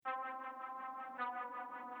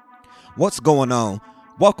What's going on?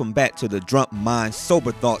 Welcome back to the Drunk Mind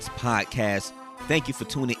Sober Thoughts podcast. Thank you for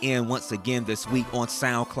tuning in once again this week on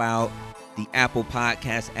SoundCloud, the Apple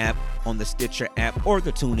Podcast app, on the Stitcher app, or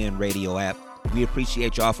the TuneIn Radio app. We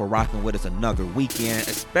appreciate y'all for rocking with us another weekend,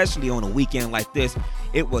 especially on a weekend like this.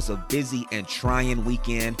 It was a busy and trying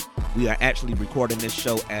weekend. We are actually recording this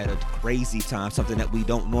show at a crazy time, something that we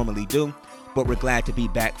don't normally do, but we're glad to be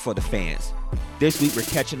back for the fans. This week we're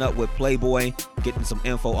catching up with Playboy, getting some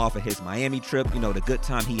info off of his Miami trip, the good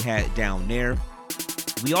time he had down there.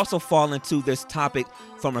 We also fall into this topic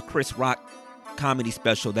from a Chris Rock comedy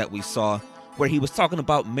special that we saw, where he was talking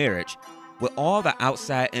about marriage. With all the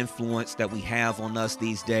outside influence that we have on us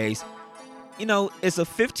these days, is a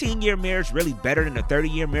 15-year marriage really better than a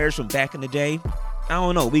 30-year marriage from back in the day? I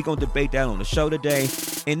don't know. We're going to debate that on the show today.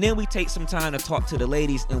 And then we take some time to talk to the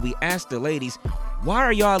ladies, and we ask the ladies, why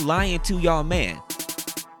are y'all lying to y'all man?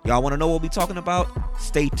 Y'all want to know what we're talking about?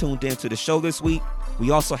 Stay tuned in to the show this week. We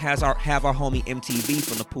also have our homie MTV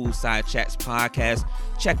from the Poolside Chats podcast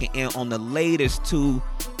checking in on the latest two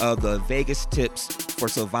of the Vegas tips for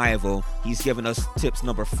survival. He's giving us tips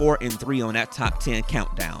number 4 and 3 on that top 10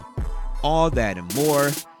 countdown. All that and more.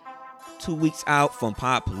 2 weeks out from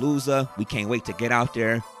Podpalooza. We can't wait to get out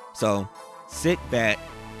there. So sit back,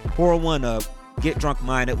 pour one up, get drunk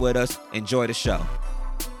minded with us, enjoy the show.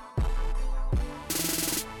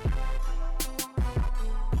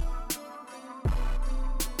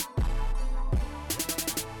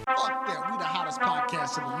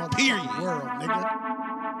 Period. World, nigga.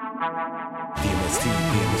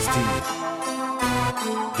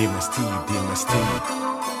 DMST.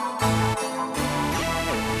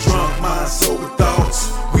 Drunk mind, sober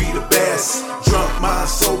thoughts, we the best. Drunk mind,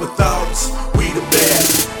 sober thoughts, we the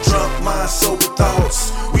best. Drunk mind, sober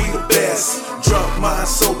thoughts, we the best. Drunk mind,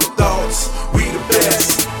 sober thoughts, we the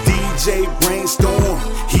best. DJ Brainstorm,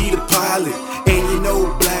 he the pilot, and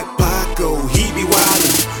Black Paco, he be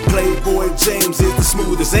wildin'. Playboy James is the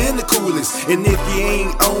smoothest and the coolest. And if you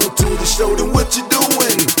ain't on to the show, then what you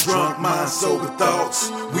doing? Drunk mind, sober thoughts,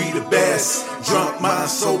 we the best. Drunk mind,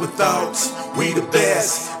 sober thoughts, we the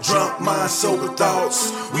best. Drunk mind, sober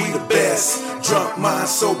thoughts, we the best. Drunk mind,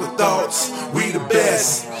 sober thoughts, we the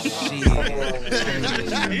best.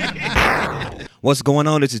 What's going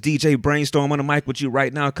on? This is DJ Brainstorm on the mic with you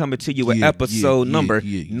right now, coming to you with episode number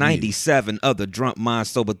 97 of the Drunk Mind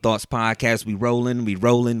Sober Thoughts podcast. We rolling,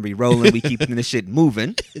 we keeping this shit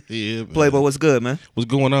moving. Yeah, man. Playboy, what's good, man? What's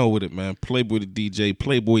going on with it, man? Playboy the DJ,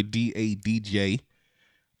 Playboy D-A-DJ.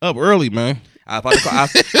 Up early, man. I was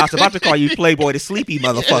about to call you Playboy the sleepy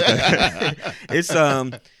motherfucker. It's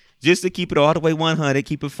just to keep it all the way 100,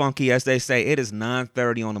 keep it funky, as they say. It is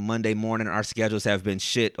 9:30 on a Monday morning. Our schedules have been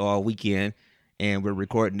shit all weekend, and we're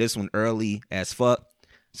recording this one early as fuck.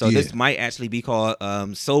 So This might actually be called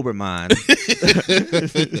Sober Mind. I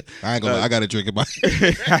ain't gonna lie, I got a drink in my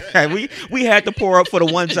we had to pour up for the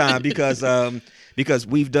one time because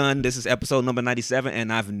we've done, this is episode number 97,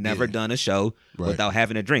 and I've never done a show without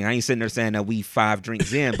having a drink. I ain't sitting there saying that we 5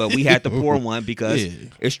 drinks in, but we had to pour one because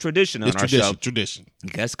it's tradition on our show. Tradition.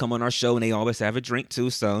 Guests come on our show and they always have a drink too.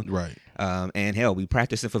 So right. And hell, we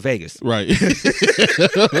practicing for Vegas. Right.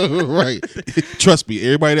 Right. Trust me,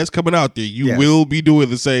 everybody that's coming out there, you will be doing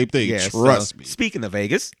the same thing. Trust me. Speaking of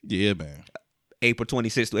Vegas. Yeah, man. April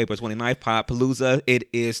 26th to April 29th, Podpalooza. It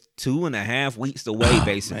is 2.5 weeks away,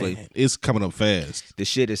 basically. Man, it's coming up fast. The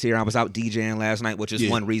shit is here. I was out DJing last night, which is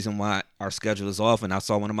one reason why our schedule is off. And I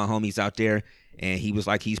saw one of my homies out there, and he was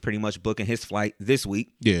like, he's pretty much booking his flight this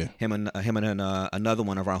week. Yeah. Him and another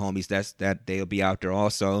one of our homies, that they'll be out there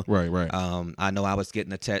also. Right. I know I was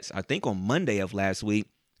getting a text, I think on Monday of last week,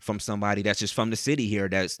 from somebody that's just from the city here.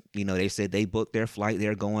 That's, they said they booked their flight.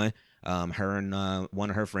 They're going. Her and one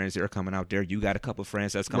of her friends that are coming out there. You got a couple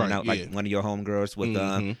friends that's coming out, like one of your homegirls with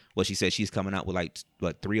what she said she's coming out with, like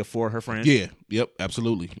 3 or 4 of her friends. Yeah, yep,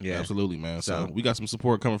 absolutely, absolutely, man. So we got some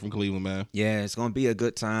support coming from Cleveland, man. Yeah, it's gonna be a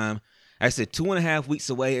good time. I said 2.5 weeks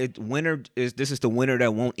away. This is the winter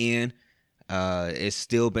that won't end. It's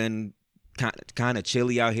still been kind of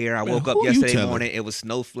chilly out here. I woke up yesterday morning. It was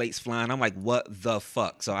snowflakes flying. I'm like, what the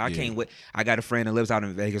fuck? So I can't wait. I got a friend that lives out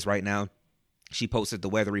in Vegas right now. She posted the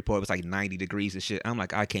weather report. It was like 90 degrees and shit. I'm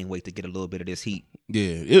like, I can't wait to get a little bit of this heat.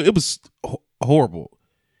 Yeah, it was horrible.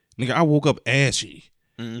 Nigga, I woke up ashy.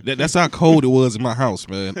 Mm-hmm. That's how cold it was in my house,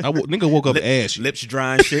 man. Nigga woke up ashy. Lips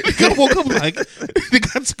dry and shit. I woke up like,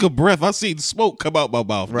 nigga, I took a breath. I seen smoke come out my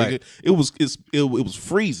mouth. Right. Nigga. It was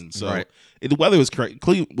freezing. So the weather was crazy.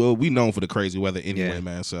 Well, we known for the crazy weather anyway,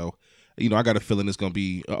 man. So, I got a feeling it's going to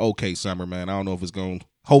be an okay summer, man. I don't know if it's going to.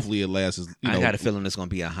 Hopefully it lasts. I got a feeling it's going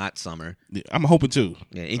to be a hot summer. Yeah, I'm hoping too.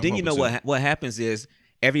 Yeah, and then what happens is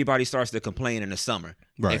everybody starts to complain in the summer.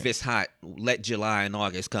 Right. If it's hot, let July and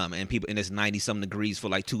August come, and it's 90-something degrees for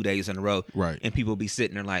like 2 days in a row. Right. And people be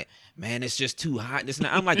sitting there like, man, it's just too hot.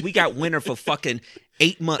 I'm like, we got winter for fucking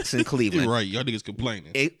 8 months in Cleveland. Right. Y'all niggas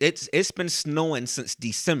complaining. It's been snowing since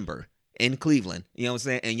December in Cleveland. You know what I'm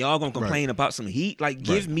saying? And y'all gonna complain about some heat? Like,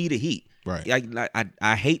 give me the heat. Right.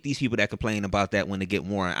 I hate these people that complain about that when they get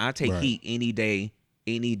warm. I take heat any day,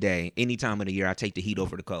 any time of the year. I take the heat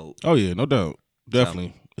over the cold. Oh yeah, no doubt.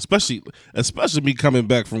 Definitely. Especially me coming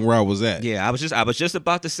back from where I was at. Yeah, I was just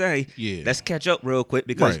about to say, let's catch up real quick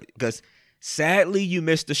because sadly you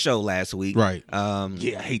missed the show last week. Right.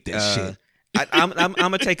 Yeah, I hate that shit. I'm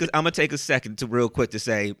gonna take a second to real quick to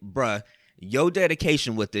say, bruh, your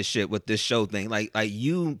dedication with this shit, with this show thing, like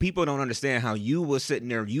you, people don't understand how you were sitting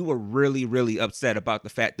there. You were really, really upset about the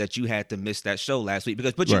fact that you had to miss that show last week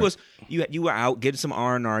you were out getting some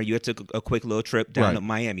R&R. You had took a quick little trip down to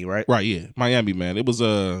Miami, right? Right. Yeah, Miami, man. It was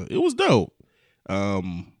dope.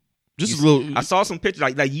 Just a little. I saw some pictures.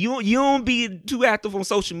 Like you don't be too active on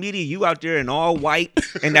social media. You out there in all white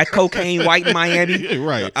and that cocaine white in Miami,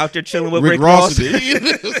 right? Out there chilling with Rick Ross.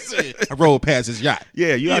 I rolled past his yacht.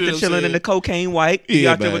 Yeah, you out there chilling in the cocaine white. You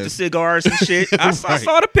out there with the cigars and shit. I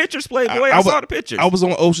saw the pictures, Playboy. I saw the pictures. I was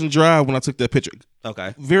on Ocean Drive when I took that picture.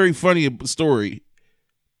 Okay. Very funny story.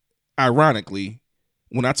 Ironically,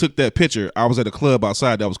 when I took that picture, I was at a club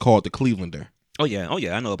outside that was called the Clevelander. Oh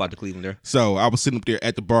yeah, I know about the Clevelander. So I was sitting up there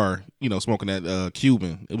at the bar, smoking that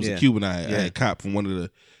Cuban. It was a Cuban I had cop from one of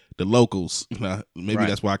the locals. Maybe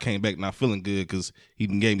that's why I came back not feeling good, because he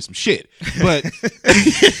gave me some shit. But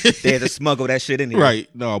they had to smuggle that shit in here. Right.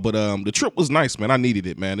 No, but the trip was nice, man. I needed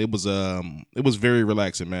it, man. It was very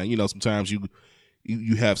relaxing, man. Sometimes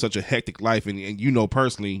you have such a hectic life, and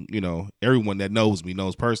personally, everyone that knows me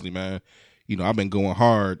knows personally, man. I've been going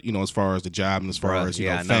hard, as far as the job and as far as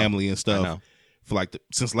family and stuff. For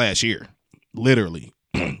since last year, literally,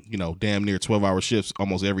 damn near 12-hour shifts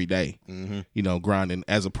almost every day, grinding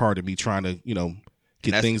as a part of me trying to,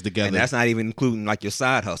 get things together. And that's not even including like your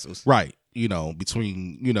side hustles. Right.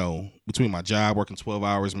 Between my job, working 12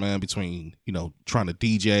 hours, man, between, trying to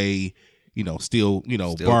DJ, still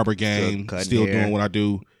barber game, still doing what I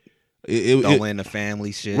do. Throwing the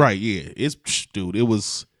family shit. Right. Yeah. It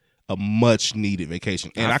was a much needed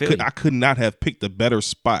vacation. And I could not have picked a better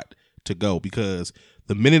spot to go, because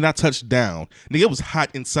the minute I touched down, nigga, it was hot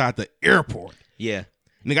inside the airport. Yeah.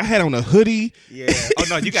 Nigga, I had on a hoodie. Yeah. Oh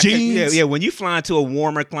no, you got jeans. Yeah. When you fly into a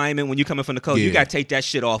warmer climate, when you coming from the coast, you got to take that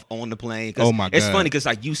shit off on the plane. Oh my God. It's funny because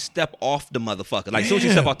you step off the motherfucker. As soon as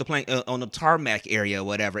you step off the plane on the tarmac area or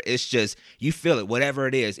whatever, it's just, you feel it. Whatever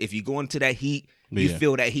it is, if you go into that heat, you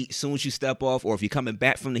feel that heat as soon as you step off, or if you're coming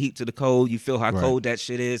back from the heat to the cold, you feel how cold that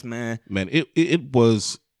shit is, man. Man, it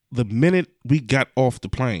was the minute we got off the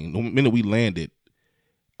plane, the minute we landed,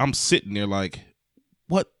 I'm sitting there like,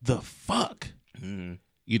 what the fuck? Mm.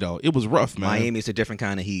 It was rough, man. Miami's a different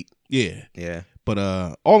kind of heat. Yeah. Yeah.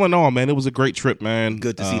 But all in all, man, it was a great trip, man.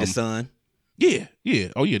 Good to see the sun. Yeah. Yeah.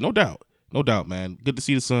 Oh, yeah, no doubt. No doubt, man. Good to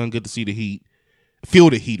see the sun. Good to see the heat. Feel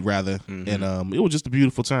the heat, rather. Mm-hmm. And it was just a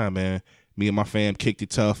beautiful time, man. Me and my fam kicked it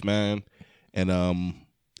tough, man. And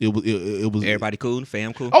it was everybody cool, the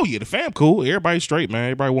fam cool. Oh yeah, the fam cool. Everybody straight, man.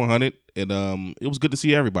 Everybody 100, and it was good to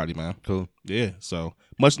see everybody, man. Cool. Yeah. So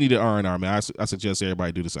much needed R&R, man. I suggest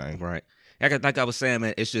everybody do the same. Right. Like I was saying,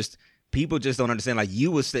 man, it's just people just don't understand. Like, you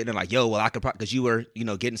was sitting there like, yo, well, I could probably, because you were,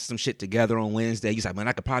 getting some shit together on Wednesday. You was like, man,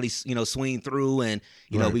 I could probably, swing through, and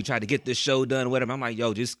we tried to get this show done or whatever. I'm like,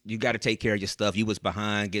 yo, just, you got to take care of your stuff. You was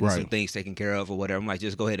behind getting some things taken care of or whatever. I'm like,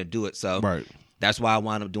 just go ahead and do it. So that's why I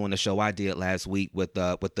wound up doing the show I did last week with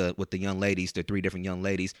the young ladies, the 3 different young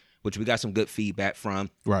ladies, which we got some good feedback from.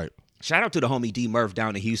 Right. Shout out to the homie D Murph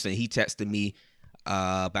down in Houston. He texted me,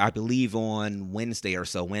 I believe on Wednesday or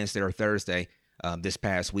Thursday, this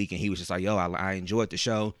past week, and he was just like, yo, I enjoyed the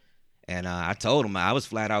show. And I told him, I was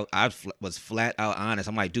flat out honest.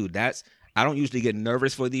 I'm like, dude, I don't usually get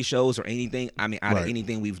nervous for these shows or anything. I mean, out of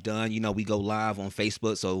anything we've done, we go live on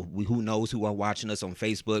Facebook, so who knows who are watching us on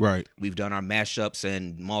Facebook. Right. We've done our mashups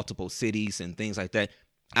in multiple cities and things like that.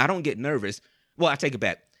 I don't get nervous. Well, I take it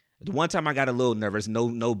back. The one time I got a little nervous,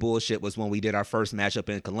 no bullshit, was when we did our first matchup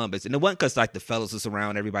in Columbus. And it wasn't because the fellas was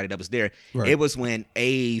around, everybody that was there. Right. It was when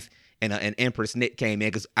Ave and Empress Nick came in,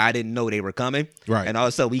 because I didn't know they were coming. Right. And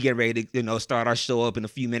also we get ready to, start our show up in a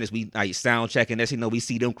few minutes. We sound checking this, we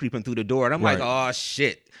see them creeping through the door. And I'm like, oh,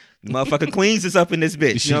 shit. Motherfucking Queens is up in this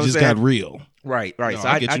bitch. She just got real. Right. No, so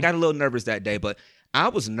I got a little nervous that day, but I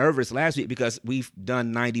was nervous last week because we've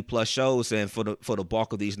done 90 plus shows, and for the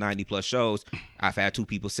bulk of these 90 plus shows, I've had 2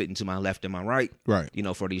 people sitting to my left and my right. Right.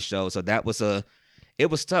 For these shows. So that was it it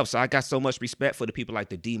was tough. So I got so much respect for the people like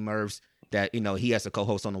the D Mervs that, he has a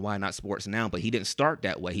co-host on the Why Not Sports Now, but he didn't start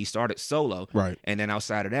that way. He started solo. Right. And then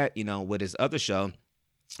outside of that, with his other show,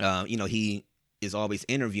 he is always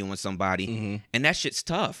interviewing somebody, and that shit's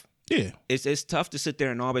tough. Yeah. It's tough to sit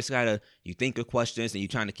there and always you think of questions and you're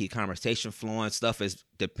trying to keep conversation flowing. Stuff is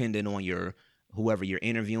dependent on whoever you're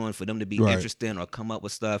interviewing for them to be interested or come up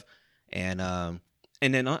with stuff. And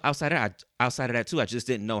then outside of that too, I just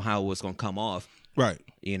didn't know how it was going to come off. Right.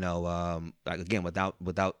 Like again, without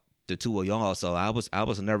the two of y'all. So I was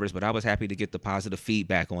nervous, but I was happy to get the positive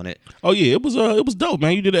feedback on it. Oh yeah, it was dope,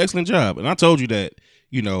 man. You did an excellent job. And I told you that,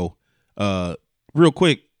 real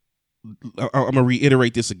quick, I'm gonna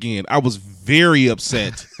reiterate this again. I was very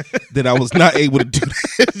upset that I was not able to do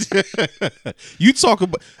that. You talk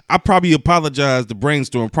about, I probably apologized to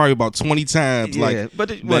Brainstorm probably about 20 times. Yeah, but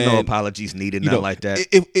there wasn't no apologies needed, nothing like that.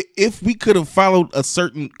 If we could have followed a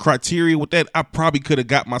certain criteria with that, I probably could have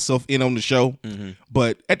got myself in on the show. Mm-hmm.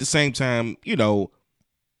 But at the same time, I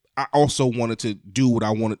also wanted to do what I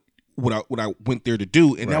wanted. What I went there to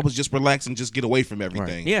do, and that was just relax and just get away from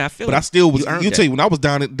everything. Right. Yeah, I feel. But I still was. You tell you, when I was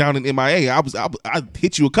down in MIA, I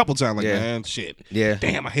hit you a couple times. Like, man, shit. Yeah.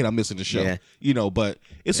 Damn, I hate I'm missing the show. Yeah. But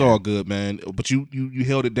it's all good, man. But you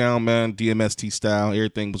held it down, man. DMST style.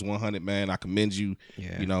 Everything was 100, man. I commend you.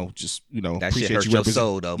 Yeah. That appreciate shit hurt your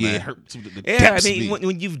soul, though, man. Yeah, it hurt to the I depths mean, of me.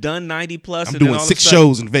 when you've done 90 plus, I'm and doing 6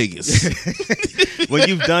 shows in Vegas. When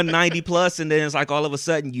you've done 90 plus, and then it's like all of a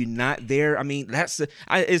sudden you're not there. I mean,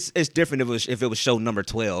 it's different if it was show number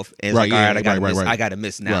 12. And it's all right, I gotta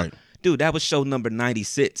miss now. Right. Dude, that was show number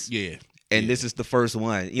 96. Yeah. And this is the first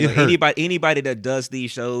one. Anybody that does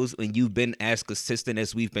these shows and you've been as consistent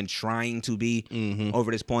as we've been trying to be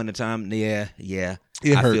over this point in time, I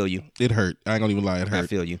feel you. It hurt. I ain't gonna even lie, it hurt. I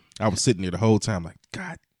feel you. I was sitting there the whole time like,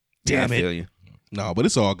 God damn it. I feel you. No, but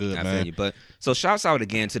it's all good, man. I feel you. But so shouts out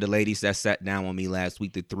again to the ladies that sat down with me last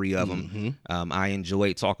week, the 3 of them. I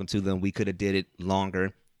enjoyed talking to them. We could have did it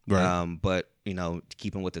longer. Right. But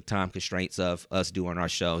keeping with the time constraints of us doing our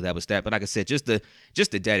show, that was that. But like I said, just the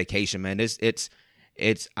dedication, man.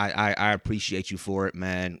 I appreciate you for it,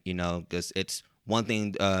 man. Because it's one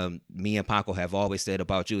thing me and Paco have always said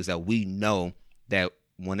about you is that we know that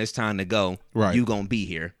when it's time to go, you gonna be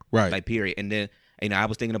here, right? Like period. And then I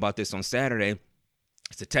was thinking about this on Saturday.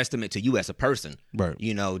 It's a testament to you as a person, right?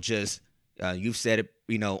 You've said it,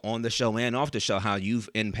 on the show and off the show, how you've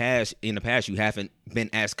in the past you haven't been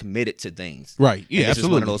as committed to things, right? Yeah, this absolutely.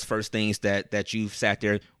 is one of those first things that you've sat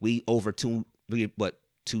there. We over 2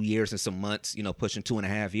 years and some months, pushing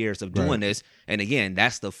 2.5 years of doing this, and again,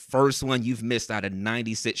 that's the first one you've missed out of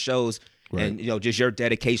 96 shows, and just your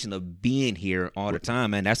dedication of being here all the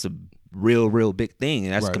time, man. That's a real big thing,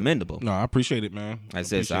 and that's commendable. No, I appreciate it, man.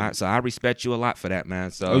 So I respect you a lot for that,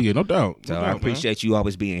 man. So no doubt. I appreciate you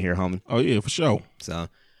always being here, homie. Oh yeah, for sure. So,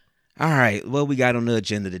 all right, what we got on the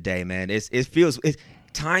agenda today, man?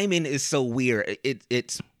 Timing is so weird.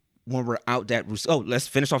 It's when we're out that. Oh, let's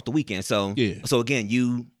finish off the weekend. So again,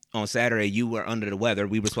 you. On Saturday, you were under the weather.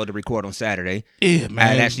 We were supposed to record on Saturday. Yeah, man. I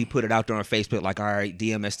had actually put it out there on Facebook, like, all right,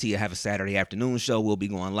 DMST, I have a Saturday afternoon show. We'll be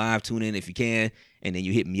going live. Tune in if you can. And then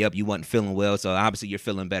you hit me up. You wasn't feeling well, so obviously you're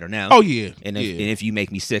feeling better now. Oh, yeah. And if you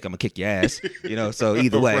make me sick, I'm going to kick your ass. So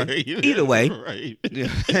either way. Right. Either way. Right.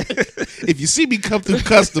 If you see me come through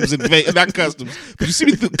customs in Vegas, not customs, but you see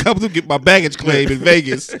me come through get my baggage claim in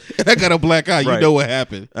Vegas, and I got a black eye, you know what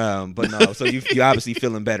happened. But no, so you're obviously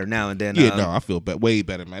feeling better now. And then I feel way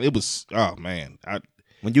better, man. It was, oh, man.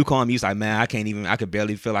 When you call me, you're like, man, I can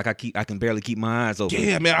barely feel like I can barely keep my eyes open.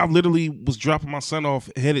 Yeah, man, I literally was dropping my son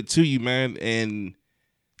off, headed to you, man, and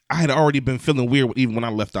I had already been feeling weird even when I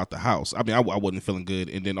left out the house. I mean, I wasn't feeling good,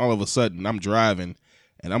 and then all of a sudden, I'm driving,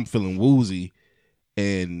 and I'm feeling woozy,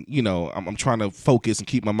 and, I'm trying to focus and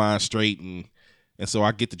keep my mind straight, and so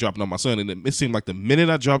I get to dropping on my son, and it seemed like the minute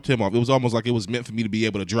I dropped him off, it was almost like it was meant for me to be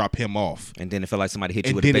able to drop him off. And then it felt like somebody hit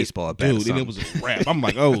you with a baseball bat. Dude, and it was a wrap. I'm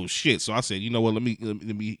like, oh, shit. So I said, you know what, let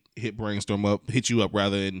me hit Brainstorm up, hit you up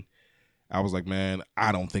rather, and I was like, man,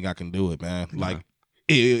 I don't think I can do it, man. Like,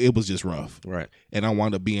 it was just rough. Right. And I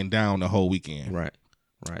wound up being down the whole weekend. Right.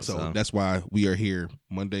 So that's why we are here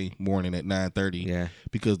Monday morning at 9:30. Yeah.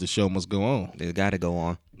 Because the show must go on. It got to go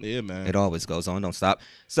on. Yeah, man. It always goes on. Don't stop.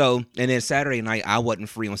 So, and then Saturday night, I wasn't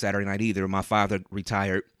free on Saturday night either. My father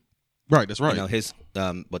retired. Right, that's right. His,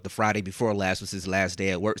 the Friday before last was his last day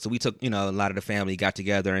at work. So we took, a lot of the family got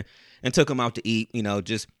together and took him out to eat,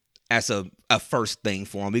 just as a first thing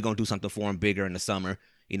for him. We're going to do something for him bigger in the summer,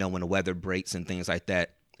 when the weather breaks and things like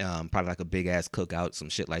that. Probably like a big ass cookout, some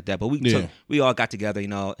shit like that. But we all got together.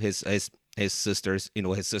 His his sisters,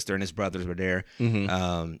 his sister and his brothers were there.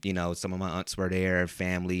 Some of my aunts were there,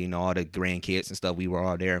 family, all the grandkids and stuff. We were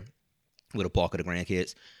all there with a bulk of the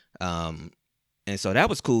grandkids. And so that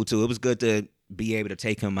was cool too. It was good to be able to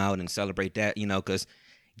take him out and celebrate that, because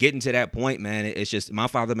getting to that point, man, it's just, my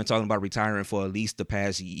father been talking about retiring for at least the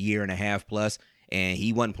past year and a half plus, and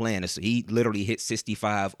he wasn't playing this. He literally hit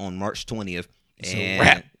 65 on March 20th.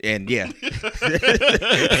 And yeah,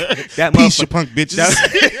 that piece of punk bitches.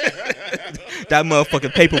 That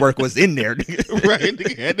motherfucking paperwork was in there. Right,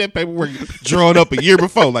 nigga had that paperwork drawn up a year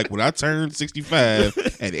before. Like, when I turned 65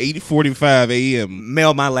 at 8:45 a.m.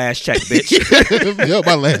 Mail my last check, bitch. Mail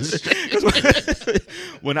my last check.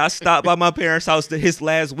 When I stopped by my parents' house his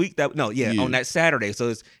last week, on that Saturday.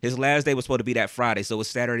 So his last day was supposed to be that Friday. So it was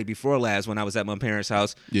Saturday before last when I was at my parents'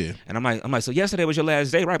 house. Yeah. And I'm like, so yesterday was your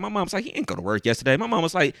last day, right? My mom's like, he ain't go to work yesterday. My mom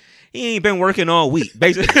was like, he ain't been working all week,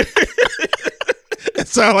 basically. That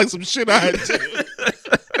sounds like some shit I had to.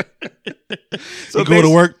 So go to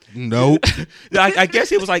work? Nope. I guess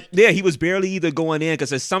he was like, he was barely either going in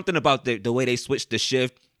because there's something about the way they switched the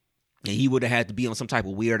shift. And he would have had to be on some type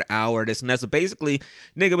of weird hour, this and that. So basically,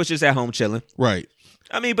 nigga was just at home chilling. Right.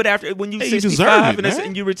 I mean, but after when you 65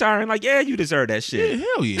 and you retiring, like, you deserve that shit. Yeah,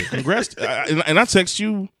 hell yeah. Congrats. And I text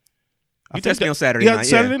you. You text me on Saturday night.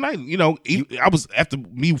 Saturday night. I was after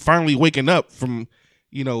me finally waking up from,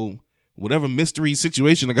 whatever mystery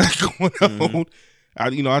situation I got going on.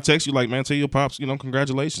 I text you like, man, tell your pops,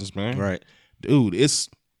 congratulations, man. Right. Dude, it's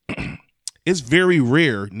very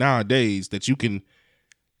rare nowadays that you can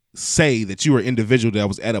say that you are an individual that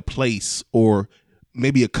was at a place or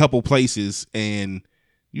maybe a couple places and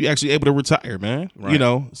you actually able to retire, man.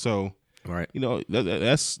 Right. So right.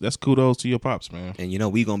 That's kudos to your pops, man.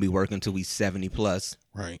 And we gonna be working till we 70 plus.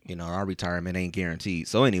 Right. Our retirement ain't guaranteed.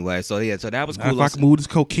 So anyway, so that was cool. If I can move this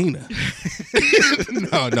coquina.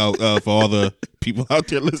 No, for all the people out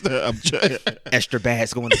there listening, I'm just extra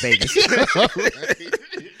bags going to Vegas.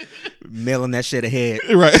 Mailing that shit ahead.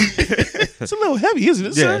 Right. It's a little heavy, isn't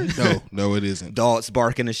it, sir? No, it isn't. Dogs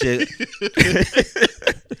barking and shit.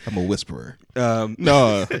 I'm a whisperer. But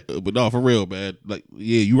no, for real, man. Like,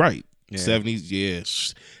 yeah, you're right. Yeah. 70s, yeah.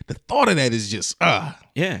 The thought of that is just, Yeah.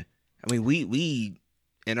 I mean, we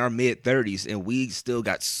in our mid-30s, and we still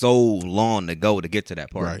got so long to go to get to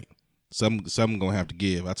that part. Right. Some gonna have to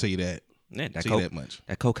give. I'll tell you that. Yeah, that much.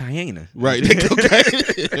 That cocaine. Right.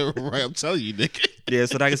 That cocaine. Right. I'm telling you, Nick. Yeah.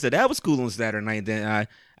 So like I said, that was cool on Saturday night. Then I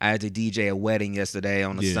had to DJ a wedding yesterday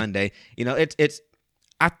on a Sunday. It's.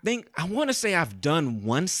 I think I want to say I've done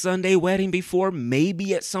one Sunday wedding before,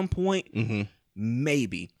 maybe at some point. Mm-hmm.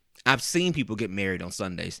 Maybe I've seen people get married on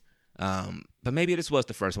Sundays. But maybe this was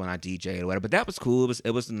the first one I DJ'd or whatever. But that was cool.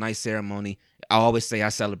 It was a nice ceremony. I always say I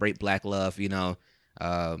celebrate Black love.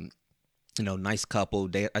 Nice couple.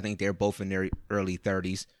 I think they're both in their early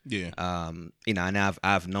 30s. Yeah. And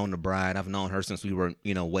I've known the bride. I've known her since we were,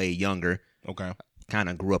 way younger. Okay. Kind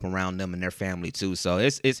of grew up around them and their family too. So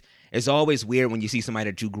it's always weird when you see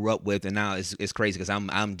somebody that you grew up with, and now it's crazy because I'm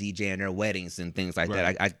DJing their weddings and things like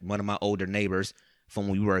right. that. One of my older neighbors from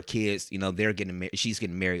when we were kids, they're getting married. She's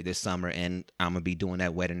getting married this summer, and I'm gonna be doing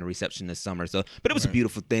that wedding and reception this summer. So, but it was a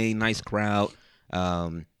beautiful thing, nice crowd.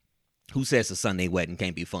 Who says a Sunday wedding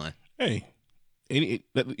can't be fun? Hey,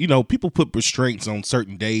 people put restraints on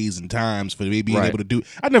certain days and times for me being able to do.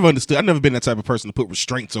 I never understood. I've never been that type of person to put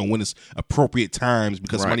restraints on when it's appropriate times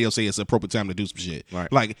because somebody else say it's appropriate time to do some shit.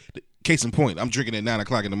 Right. Like, case in point, I'm drinking at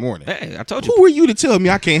 9:00 in the morning. Hey, I told you. Who are you to tell me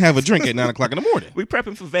I can't have a drink at 9:00 in the morning? We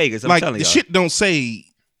prepping for Vegas. I'm like, telling you. The shit don't say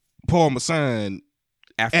Paul Masson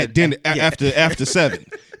at dinner after 7.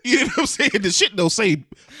 You know what I'm saying? The shit don't say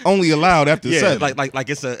only allowed after 7. Like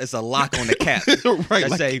it's a lock on the cap. Right.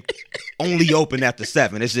 That say only open after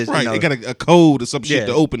 7. It's just right. It got a code or some shit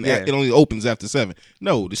to open. Yeah. It only opens after 7.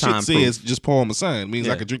 No, the Time shit says just Paul Masson. It means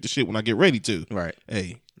I Yeah. can drink the shit when I get ready to. Right.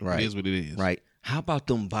 Hey, Right. it is what it is. Right. How about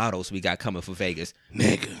them bottles we got coming for Vegas?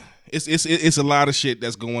 Nigga. It's a lot of shit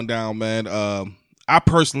that's going down, man. I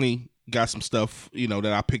personally got some stuff,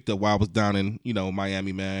 that I picked up while I was down in,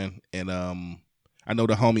 Miami, man. And I know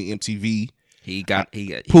the homie MTV. He got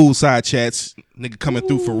poolside chats, nigga coming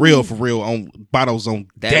through for real on bottles on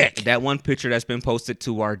deck. That one picture that's been posted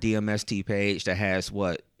to our DMST page that has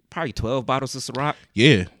probably 12 bottles of Ciroc.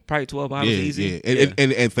 Yeah, probably 12 bottles easy. Yeah.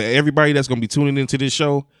 And for everybody that's gonna be tuning into this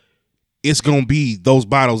show, it's gonna be those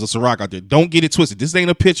bottles of Ciroc out there. Don't get it twisted. This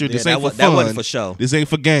ain't a picture. This ain't for fun. That wasn't for show. This ain't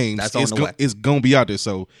for games. That's on the way. It's gonna be out there.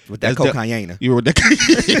 So with that cocaine. You were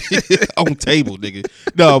that on table, nigga.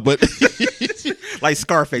 No, but like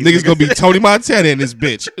Scarface. Niggas gonna be Tony Montana in this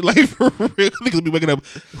bitch. Like, for real. Niggas gonna be waking up.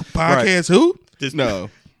 Podcast who? Just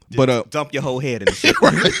no. But dump your whole head in the shit.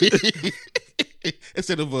 Right.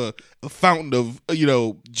 Instead of a fountain of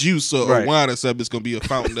juice or wine or something, it's gonna be a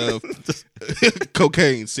fountain of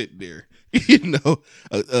cocaine sitting there.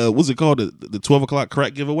 What's it called? The 12 o'clock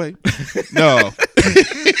crack giveaway? No,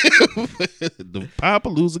 the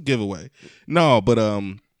Papalooza giveaway. No, but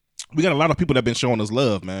we got a lot of people that have been showing us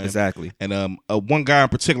love, man. Exactly. And one guy in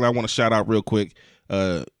particular I want to shout out real quick.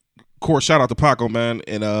 Course, shout out to Paco, man,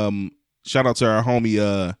 and shout out to our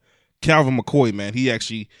homie Calvin McCoy, man. He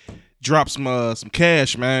actually dropped some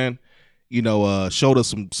cash, man. Showed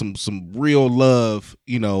us some real love,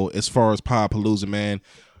 as far as Papalooza, man.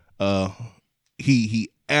 He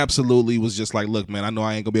absolutely was just like, look, man, I know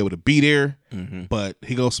I ain't gonna be able to be there, but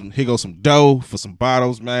here goes some dough for some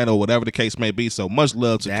bottles, man, or whatever the case may be. So much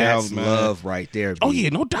love to Calvin, man. Love right there. Oh yeah,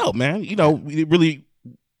 no doubt, man. It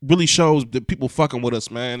really shows that people fucking with us,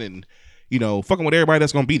 man, and fucking with everybody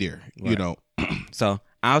that's gonna be there. Right. So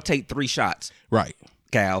I'll take 3 shots. Right.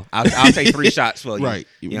 Cal, I'll take 3 shots for you. Right.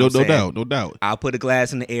 No doubt. I'll put a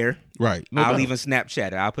glass in the air. Right. I'll even Snapchat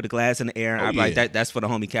it. I'll put a glass in the air. And I'll be like, that's for the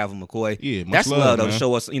homie Calvin McCoy. Yeah, much that's love, though, man. to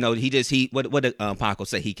show us, what did Paco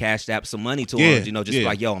say? He cashed out some money to us,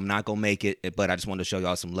 like, yo, I'm not gonna make it, but I just wanted to show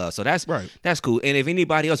y'all some love. So that's right. That's cool. And if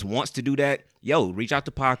anybody else wants to do that, yo, reach out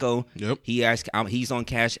to Paco. Yep. He's on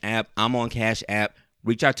Cash App. I'm on Cash App.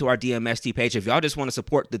 Reach out to our DMST page. If y'all just want to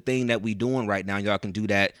support the thing that we doing right now, y'all can do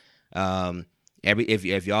that.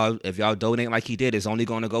 If y'all donate like he did, it's only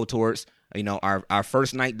going to go towards our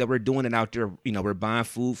first night that we're doing it out there. We're buying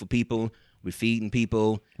food for people, we're feeding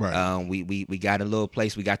people. Right. We got a little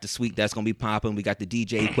place. We got the suite that's going to be popping. We got the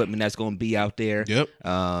DJ equipment that's going to be out there. Yep.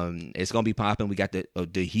 It's going to be popping. We got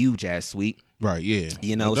the huge ass suite. Right. Yeah.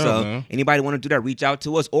 No doubt, so man. Anybody want to do that, reach out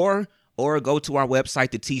to us or go to our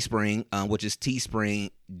website, the Teespring, which is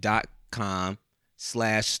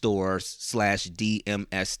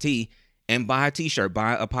teespring.com/stores/DMST. And buy a t-shirt,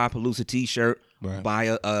 buy a Papalooza t-shirt, right.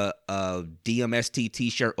 Buy a DMST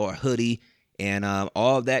t-shirt or hoodie, and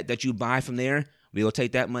all that you buy from there, we will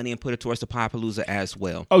take that money and put it towards the Papalooza as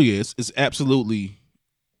well. Oh yeah, it's absolutely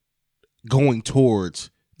going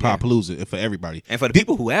towards Papalooza for everybody. And for the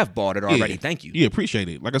people who have bought it already, thank you. Yeah, appreciate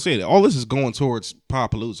it. Like I said, all this is going towards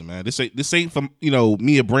Papalooza, man. This ain't from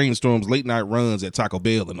Mia Brainstorm's late night runs at Taco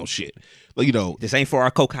Bell and no shit. This ain't for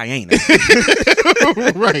our cocaine.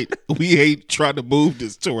 Right. We ain't trying to move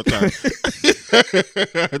this towards our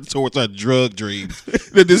drug dreams.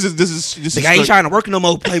 This is I ain't trying to work no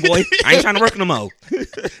more, Playboy. I ain't trying to work no more.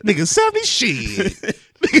 Nigga, 70 shit.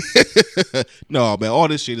 No, man, all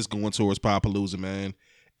this shit is going towards Papalooza, man.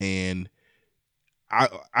 And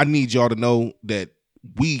I need y'all to know that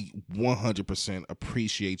we 100%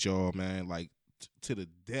 appreciate y'all, man, like to the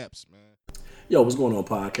depths, man. Yo, what's going on,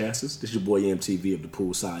 podcasters? This is your boy MTV of the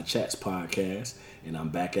Poolside Chats podcast, and I'm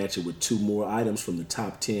back at you with 2 more items from the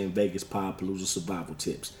top 10 Vegas Papalooza survival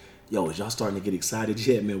tips. Yo, is y'all starting to get excited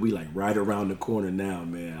yet, man? We like right around the corner now,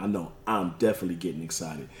 man. I know I'm definitely getting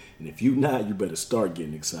excited, and if you not, you better start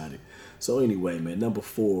getting excited. So anyway, man, number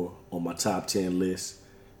 4 on my top 10 list.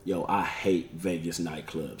 Yo, I hate Vegas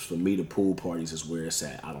nightclubs. For me, the pool parties is where it's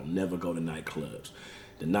at. I don't never go to nightclubs.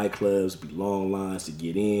 The nightclubs be long lines to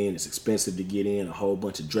get in. It's expensive to get in. A whole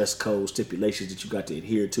bunch of dress code stipulations that you got to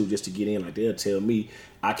adhere to just to get in. Like, they'll tell me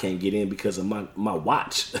I can't get in because of my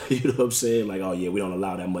watch. You know what I'm saying? Like, oh yeah, we don't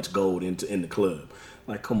allow that much gold in the club.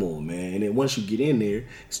 Like, come on, man. And then once you get in there,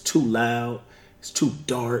 it's too loud. It's too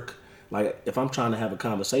dark. Like, if I'm trying to have a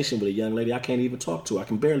conversation with a young lady, I can't even talk to her. I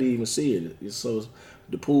can barely even see it. So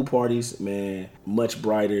the pool parties, man, much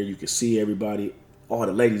brighter. You can see everybody. All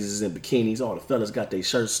the ladies is in bikinis. All the fellas got their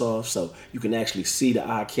shirts off. So you can actually see the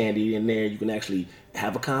eye candy in there. You can actually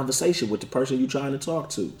have a conversation with the person you're trying to talk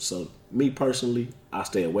to. So me personally, I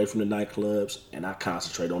stay away from the nightclubs and I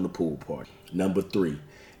concentrate on the pool party. Number 3,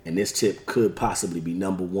 and this tip could possibly be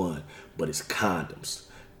number 1, but it's condoms.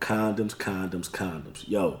 Condoms.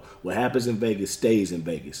 Yo, what happens in Vegas stays in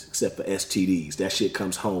Vegas, except for STDs. That shit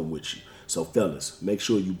comes home with you. So fellas, make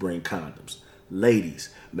sure you bring condoms. Ladies,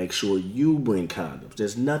 make sure you bring condoms.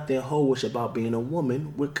 There's nothing hoish about being a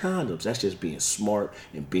woman with condoms. That's just being smart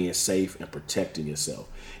and being safe and protecting yourself.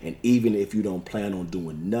 And even if you don't plan on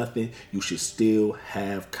doing nothing, you should still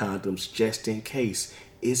have condoms just in case.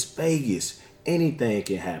 It's Vegas. Anything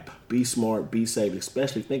can happen. Be smart, be safe,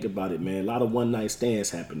 especially think about it, man. A lot of one-night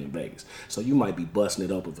stands happen in Vegas. So you might be busting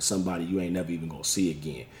it open for somebody you ain't never even gonna see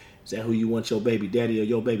again. Is that who you want your baby daddy or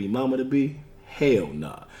your baby mama to be? Hell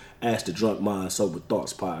nah. Ask the Drunk Mind Sober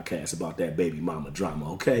Thoughts podcast about that baby mama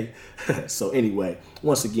drama, okay? So anyway,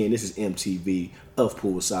 once again, this is MTV of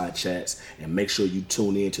Poolside Chats, and make sure you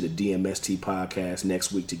tune in to the DMST podcast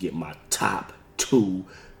next week to get my top 2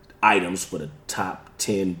 items for the top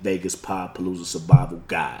 10 Vegas Podpalooza Survival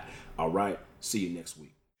Guide. All right, see you next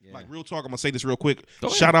week. Like real talk, I'm gonna say this real quick. Go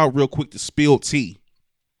ahead. Shout out real quick to Spill Tea.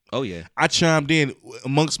 Oh yeah. I chimed in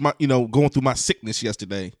amongst my, going through my sickness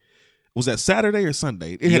yesterday. Was that Saturday or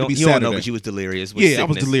Sunday? It had to be You Saturday. don't know, but you was delirious. With Yeah, I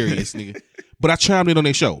was sickness. delirious, nigga. But I chimed in on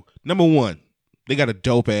their show. Number one, they got a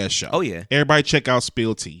dope ass show. Oh, yeah. Everybody check out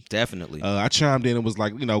Spill Tea. Definitely. I chimed in and was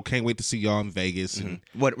like, can't wait to see y'all in Vegas. And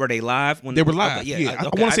What were they live? When they were live. Okay, Yeah, I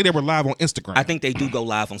okay. want to say they were live on Instagram. I think they do go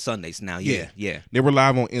live on Sundays now. Yeah. They were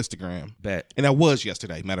live on Instagram. Bet. And that was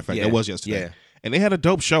yesterday. Matter of fact, Yeah, that was yesterday. yeah. And they had a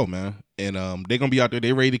dope show, man. And they're gonna be out there.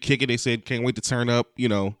 They ready to kick it. They said can't wait to turn up,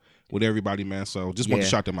 with everybody, man. So just want to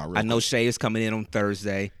shout them out real I know quick. Shay is coming in on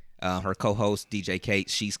Thursday. Her co-host DJ Kate,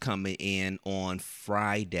 she's coming in on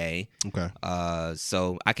Friday. Okay.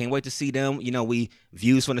 So I can't wait to see them. We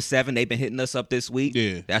Views from the 7. They've been hitting us up this week.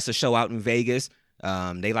 Yeah. That's a show out in Vegas.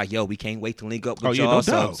 They like, we can't wait to link up with Oh, yeah, y'all. no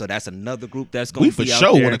doubt. So that's another group that's going We to for be out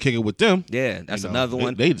sure there. want to kick it with them. Yeah, that's another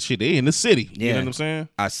one. They in the city. You Yeah. know what I'm saying?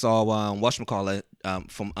 I saw whatchamacallit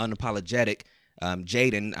from Unapologetic,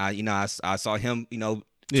 Jaden. I saw him,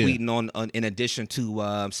 tweeting on in addition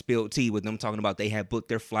to Spilled Tea with them talking about they had booked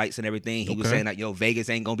their flights and everything. He was Okay. saying that Vegas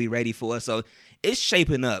ain't gonna be ready for us. So it's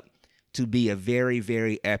shaping up to be a very,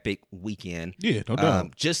 very epic weekend. Yeah, no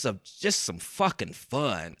doubt. Just some fucking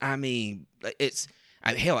fun. I mean,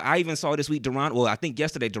 hell, I even saw this week I think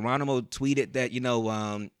yesterday Geronimo tweeted that,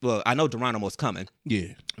 I know Geronimo's coming. Yeah.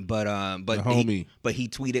 But The homie. he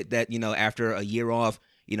tweeted that after a year off,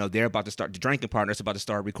 they're about to start, the drinking partners about to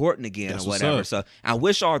start recording again That's or what's whatever. up. So I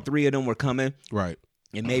wish all three of them were coming, Right.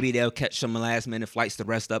 and maybe they'll catch some last minute flights to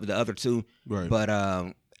rest up the other two. Right.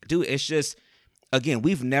 But dude, it's just, again,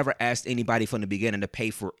 we've never asked anybody from the beginning to pay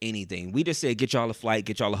for anything. We just said get y'all a flight,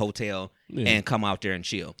 get y'all a hotel, and come out there and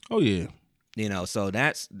chill. Oh yeah. So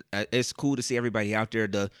that's it's cool to see everybody out there.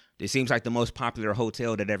 It seems like the most popular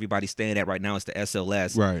hotel that everybody's staying at right now is the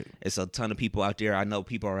SLS. Right. It's a ton of people out there. I know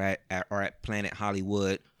people are at Planet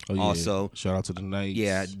Hollywood. Oh, yeah. Also, Shout out to the Knights.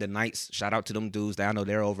 yeah, the Knights. Shout out to them dudes. I know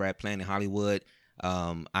they're over at Planet Hollywood.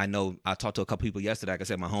 I know I talked to a couple people yesterday. Like I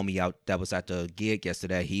said, my homie out that was at the gig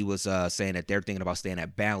yesterday, he was saying that they're thinking about staying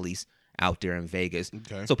at Bally's out there in Vegas.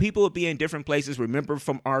 Okay. So people will be in different places. Remember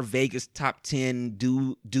from our Vegas top 10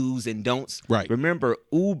 do's and don'ts. Right. Remember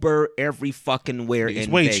Uber every fucking where It's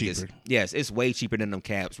in way Vegas. cheaper. Yes, it's way cheaper than them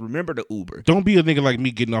cabs. Remember the Uber. Don't be a nigga like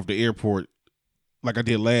me getting off the airport like I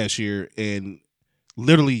did last year, and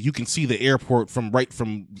literally you can see the airport from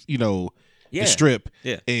Yeah. the strip.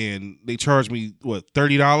 Yeah. And they charged me what,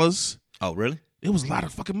 $30? Oh, really? It was a lot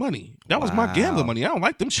of fucking money. That was my Wow. gambling money. I don't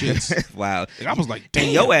like them shits. Wow. Like, I was like, damn.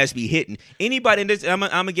 And your ass be hitting. Anybody in this, I'm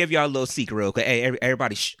gonna give y'all a little secret real quick. Hey,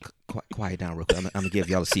 everybody, quiet down real quick. I'm gonna give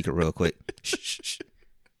y'all a secret real quick. Shh.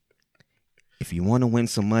 If you want to win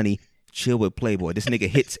some money, chill with Playboy. This nigga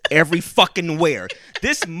hits every fucking where.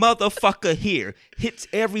 This motherfucker here hits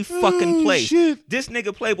every fucking place. shit. This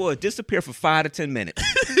nigga Playboy disappear for 5 to 10 minutes,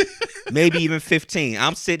 maybe even 15.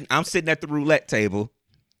 I'm sitting at the roulette table,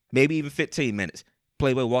 maybe even 15 minutes.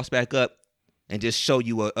 Playboy walks back up and just show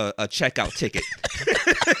you a checkout ticket.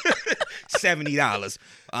 $70,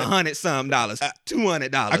 $100-some,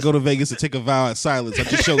 $200. I go to Vegas to take a vow at silence. I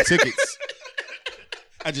just show tickets.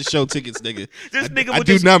 Nigga. This nigga I would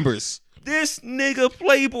do just- numbers. This nigga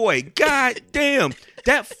Playboy, god damn,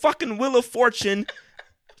 that fucking Wheel of Fortune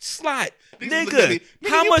slot, Niggas look at nigga. me, "Nigga,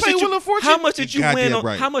 How you much play did you? Wheel of Fortune?" How much did you Goddamn win on?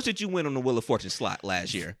 right. How much did you win on the Wheel of Fortune slot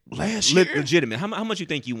last year? Last year? Legitimate. How much you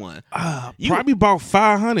think you won? Probably about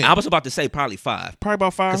 500. I was about to say probably 5. Probably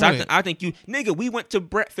about Cause 500. I think you, nigga, we went to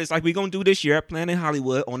breakfast like we gonna do this year at Planet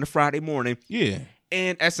Hollywood on the Friday morning. Yeah.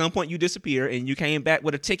 And at some point you disappear and you came back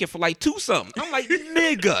with a ticket for like 2 something. I'm like,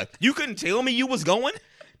 nigga, you couldn't tell me you was going?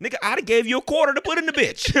 Nigga, I'd have gave you a quarter to put in the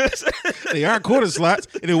bitch. They are quarter slots,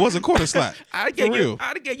 and it was a quarter slot. I'd For have real.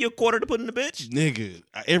 gave you a quarter to put in the bitch. Nigga,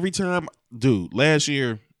 every time, dude, last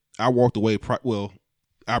year, I walked away. Well,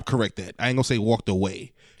 I'll correct that. I ain't gonna say walked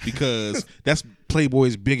away because that's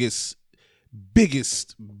Playboy's biggest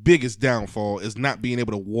downfall is not being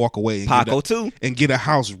able to walk away and Paco too. and get a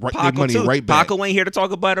house right, get Paco money too. right back. Paco ain't here to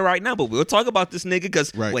talk about it right now, but we'll talk about this nigga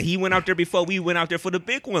because Right. when he went out there before we went out there for the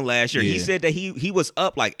big one last year, he Yeah. said that he was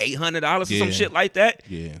up like $800 or some Yeah. shit like that.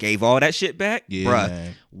 Yeah. Gave all that shit back. Yeah, Bruh,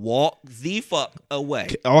 man. walk the fuck away.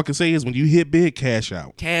 All I can say is when you hit big, cash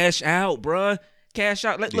out. Cash out, bruh. Cash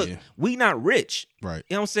out. Look, Yeah. we not rich. Right.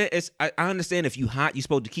 You know what I'm saying? I understand if you hot, you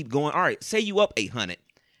supposed to keep going. All right, say you up 800.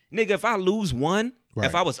 Nigga, if I lose one, Right.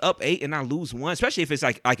 if I was up 8 and I lose one, especially if it's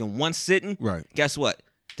like in one sitting, Right. guess what?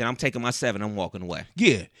 Then I'm taking my 7, I'm walking away.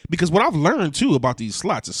 Yeah, because what I've learned too about these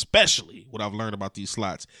slots, especially what I've learned about these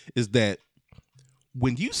slots, is that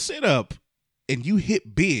when you sit up and you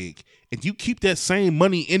hit big and you keep that same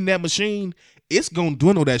money in that machine, it's gonna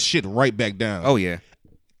dwindle that shit right back down. Oh yeah.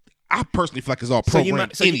 I personally feel like it's all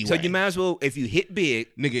programmed anyway. So you might as well, if you hit big,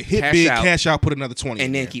 nigga, hit big, cash out, put another 20 and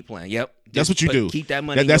in then there. keep playing. Yep. That's what you do. Keep that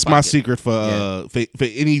money. That's in your my pocket. secret for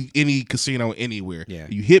any casino anywhere. Yeah.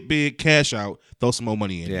 You hit big, cash out, throw some more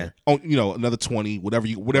money in Yeah. there. Oh, another 20, whatever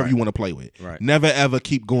you want to play with. Right. Never ever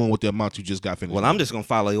keep going with the amount you just got finished. Well, I'm just gonna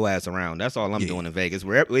follow your ass around. That's all I'm doing in Vegas.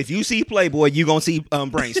 Wherever, if you see Playboy, you gonna see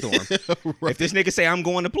Brainstorm. Right. If this nigga say I'm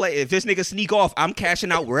going to play, if this nigga sneak off, I'm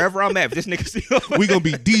cashing out wherever I'm at. If this nigga sneak off, we gonna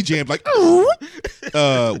be DJing like,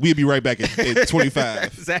 we'll be right back at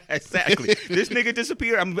 25. Exactly. This nigga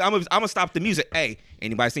disappear. I'm gonna stop the music. Hey,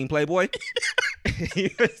 anybody seen Playboy?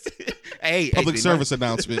 Public service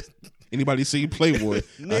announcement. Anybody seen Playboy?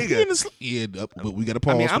 Nigga. But we got to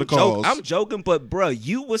pause for the calls. I'm joking, but bro,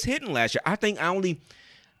 you was hitting last year. I think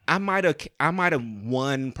I might have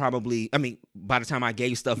won probably. I mean, by the time I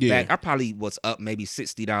gave stuff back, I probably was up maybe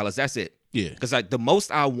 $60. That's it. Yeah. Because like the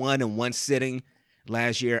most I won in one sitting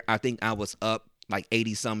last year, I think I was up like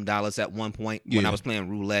 $80-some at one point when I was playing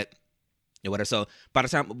roulette or whatever. So by the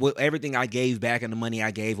time with everything I gave back and the money I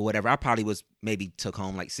gave or whatever, I probably maybe took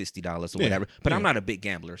home like $60 or whatever. But I'm not a big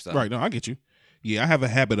gambler, so right. No, I get you. Yeah, I have a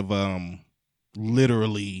habit of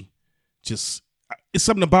literally just it's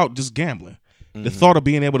something about just gambling. Mm-hmm. The thought of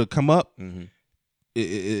being able to come up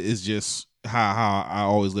is just how I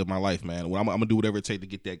always live my life, man. Well, I'm gonna do whatever it takes to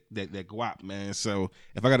get that guap, man. So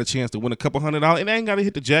if I got a chance to win a couple $100, and I ain't gotta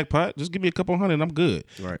hit the jackpot, just give me a couple $100, and I'm good.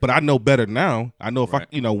 Right. But I know better now. I know if I,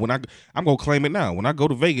 when I'm gonna claim it now. When I go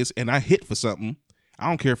to Vegas and I hit for something, I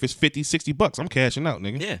don't care if it's $50-$60, I'm cashing out,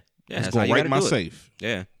 nigga. Yeah, it's going right in my safe.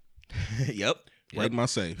 Yeah, yep. Right in my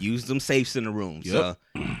safe. Use them safes in the room. Yep. So,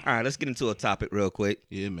 all right, let's get into a topic real quick.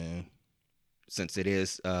 Yeah, man. Since it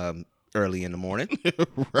is early in the morning.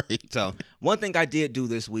 Right. So one thing I did do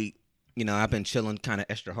this week, I've been chilling kind of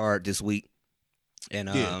extra hard this week.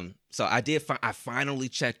 And so I finally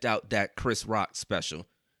checked out that Chris Rock special.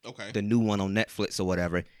 Okay. The new one on Netflix or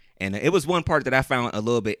whatever. And it was one part that I found a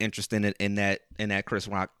little bit interesting in that Chris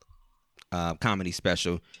Rock comedy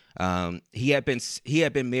special. He had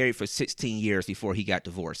been married for 16 years before he got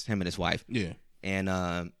divorced, him and his wife. Yeah.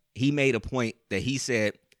 And he made a point that he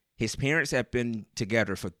said his parents had been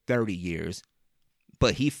together for 30 years,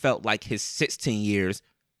 but he felt like his 16 years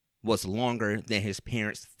was longer than his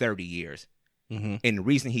parents' 30 years. Mm-hmm. And the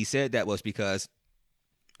reason he said that was because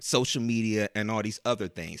social media and all these other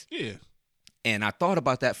things. Yeah. And I thought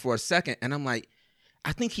about that for a second, and I'm like,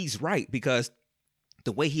 I think he's right, because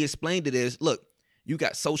the way he explained it is, look, you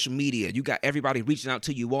got social media, you got everybody reaching out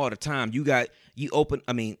to you all the time.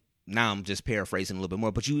 Now I'm just paraphrasing a little bit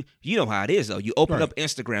more, but you know how it is, though. You open up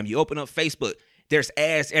Instagram, you open up Facebook, there's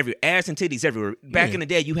ads and titties everywhere. Back in the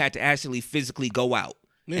day, you had to actually physically go out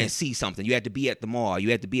and see something. You had to be at the mall,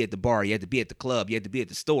 you had to be at the bar, you had to be at the club, you had to be at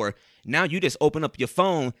the store. Now you just open up your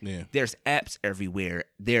phone, there's apps everywhere.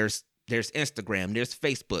 There's Instagram, there's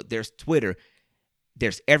Facebook, there's Twitter.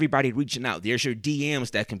 There's everybody reaching out. There's your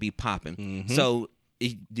DMs that can be popping. Mm-hmm. So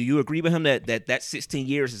do you agree with him that 16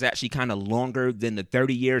 years is actually kind of longer than the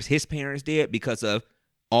 30 years his parents did because of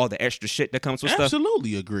all the extra shit that comes with stuff?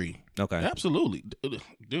 Absolutely agree. Okay. Absolutely.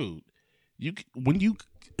 Dude,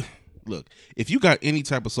 look, if you got any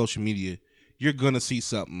type of social media, you're going to see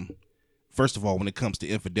something. First of all, when it comes to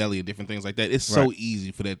infidelity and different things like that, it's so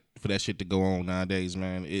easy for that shit to go on nowadays,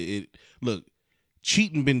 man. Look,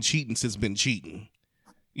 cheating been cheating since been cheating.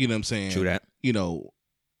 You know what I'm saying? True that.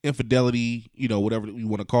 Infidelity, whatever you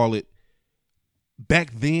want to call it.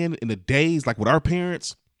 Back then, in the days, like with our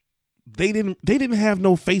parents, they didn't have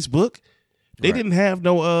no Facebook. They didn't have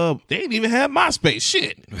no they didn't even have MySpace.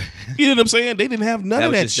 Shit. You know what I'm saying? They didn't have none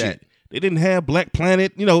of that shit. They didn't have Black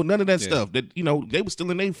Planet, none of that stuff. That they were still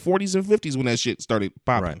in their 40s and 50s when that shit started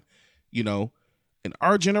popping. Right. In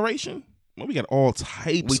our generation, we got all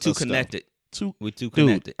types. We too of connected. Stuff. We too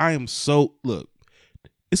connected. Dude, I am so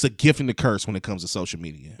it's a gift and a curse when it comes to social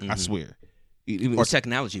media. Mm-hmm. I swear. Or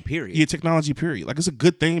technology, period. Yeah, technology, period. Like, it's a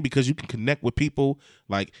good thing because you can connect with people.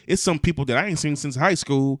 Like, it's some people that I ain't seen since high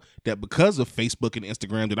school that because of Facebook and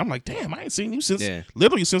Instagram that I'm like, damn, I ain't seen you since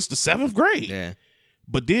literally since the 7th grade. Yeah.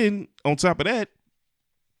 But then on top of that,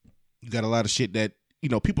 you got a lot of shit that,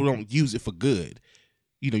 people don't use it for good.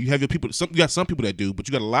 You have your people, you got some people that do, but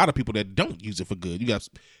you got a lot of people that don't use it for good. You got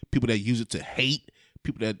people that use it to hate,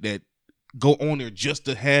 people that go on there just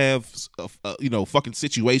to have, fucking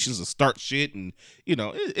situations and start shit. And,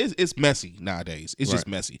 it's messy nowadays. It's just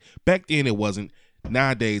messy. Back then it wasn't.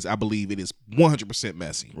 Nowadays, I believe it is 100%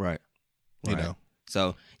 messy. Right. You know?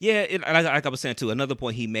 So yeah, like I was saying too, another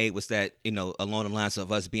point he made was that, you know, along the lines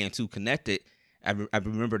of us being too connected. I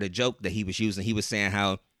remember the joke that he was using. He was saying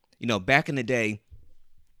how, you know, back in the day,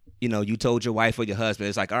 you know, you told your wife or your husband,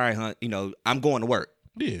 it's like, all right, huh, you know, I'm going to work.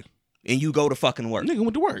 Yeah. And you go to fucking work. Nigga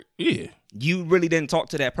went to work. Yeah. You really didn't talk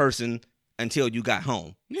to that person until you got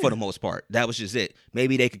home, for the most part. That was just it.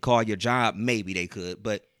 Maybe they could call your job. Maybe they could.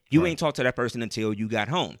 But you ain't talk to that person until you got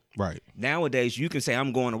home. Right. Nowadays, you can say,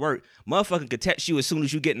 I'm going to work. Motherfucker could text you as soon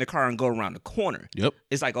as you get in the car and go around the corner. Yep.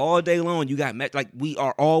 It's like all day long, you got, like, we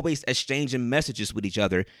are always exchanging messages with each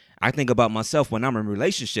other. I think about myself when I'm in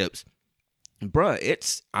relationships.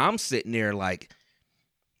 Bruh, I'm sitting there like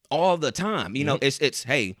all the time. You know, it's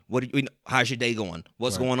hey, how's your day going?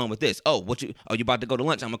 What's going on with this? Oh, you about to go to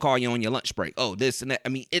lunch? I'm gonna call you on your lunch break. Oh, this and that. I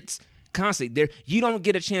mean, it's constantly there. You don't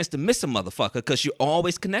get a chance to miss a motherfucker because you're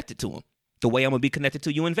always connected to him. The way I'm gonna be connected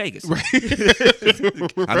to you in Vegas. Right.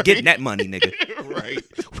 I'm getting that money, nigga. Right.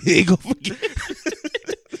 We ain't gonna forget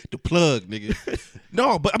the plug, nigga.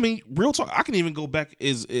 No, but I mean, real talk. I can even go back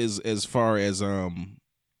as far as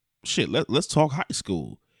shit. Let's talk high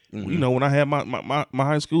school. Mm-hmm. You know, when I had my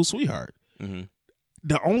high school sweetheart,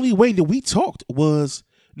 the only way that we talked was,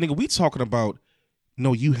 nigga, we talking about,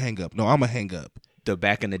 no, you hang up. No, I'm going to hang up. The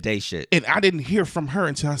back in the day shit. And I didn't hear from her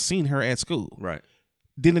until I seen her at school. Right.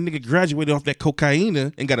 Then the nigga graduated off that cocaine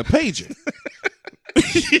and got a pager.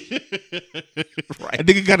 Right. A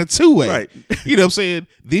nigga got a two-way. Right. You know what I'm saying?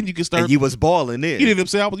 Then you can start. And you was balling then. You know what I'm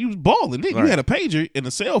saying? You was balling. Then you had a pager and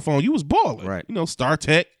a cell phone. You was balling. Right. You know,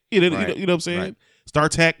 StarTech. You know what I'm saying? Right.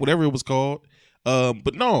 StarTAC, whatever it was called.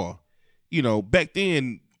 But no, you know, back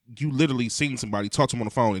then you literally seen somebody talk to him on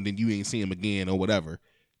the phone and then you ain't see him again or whatever.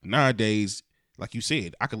 Nowadays, like you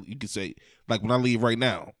said, you could say, like when I leave right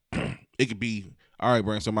now, it could be, all right,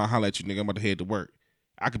 Brandon, so I'll holler at you, nigga. I'm about to head to work.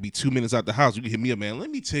 I could be 2 minutes out the house. You can hit me up, man.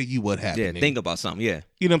 Let me tell you what happened. Yeah, nigga. Think about something. Yeah.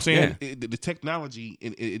 You know what I'm saying? Yeah. The technology,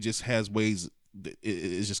 it just has ways.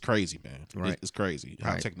 It's just crazy, man. Right. It's crazy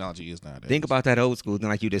how technology is nowadays. Think about that old school thing,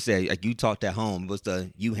 like you just said. Like you talked at home, it was the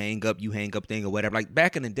you hang up thing or whatever. Like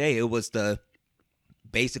back in the day, it was the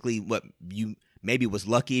basically what you maybe was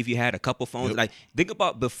lucky if you had a couple phones. Yep. Like think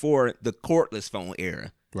about before the cordless phone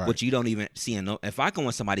era, which you don't even see. If I go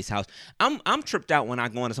in somebody's house, I'm tripped out when I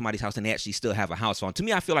go into somebody's house and they actually still have a house phone. To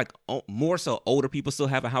me, I feel like more so older people still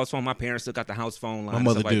have a house phone. My parents still got the house phone line. My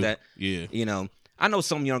mother and stuff do. Like that. Yeah, you know. I know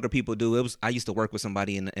some younger people do. I used to work with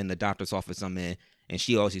somebody in the doctor's office, and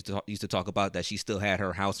she always used to talk about that she still had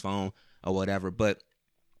her house phone or whatever. But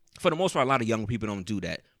for the most part, a lot of younger people don't do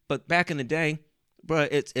that. But back in the day, bro,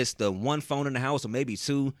 it's the one phone in the house or maybe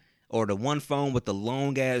two, or the one phone with the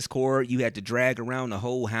long ass cord you had to drag around the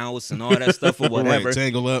whole house and all that stuff or whatever. Right,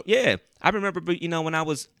 tangle up. Yeah, I remember, you know, when I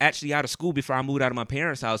was actually out of school before I moved out of my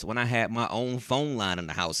parents' house, when I had my own phone line in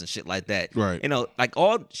the house and shit like that. Right. You know, like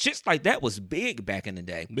all shits like that was big back in the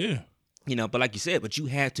day. Yeah. You know, but like you said, but you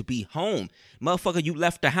had to be home, motherfucker. You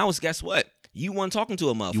left the house. Guess what? You weren't talking to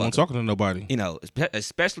a motherfucker. You weren't talking to nobody. You know,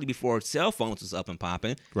 especially before cell phones was up and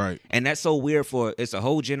popping. Right. And that's so weird it's a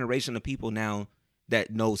whole generation of people now that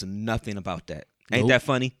knows nothing about that. Ain't that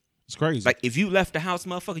funny? It's crazy. Like, if you left the house,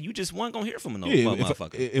 motherfucker, you just weren't going to hear from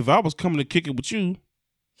motherfucker. If I was coming to kick it with you,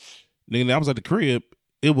 then I was at the crib,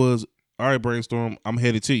 it was, all right, Brainstorm, I'm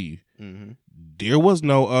headed to you. Mm-hmm. There was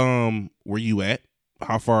no, where you at?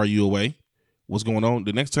 How far are you away? What's going on?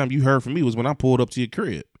 The next time you heard from me was when I pulled up to your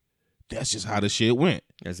crib. That's just how the shit went.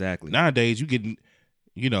 Exactly. Nowadays, you get,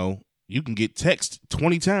 you know, you can get text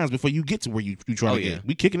 20 times before you get to where you trying to get.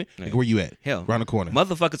 We kicking it. Yeah. Like, where you at? Hell, around the corner.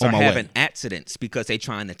 Motherfuckers are having accidents because they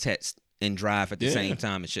trying to text and drive at the same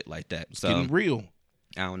time and shit like that. It's so getting real.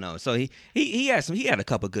 I don't know. So he had a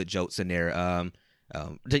couple good jokes in there. I'm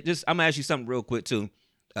gonna ask you something real quick too.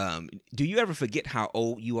 Do you ever forget how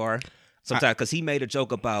old you are? Sometimes, because he made a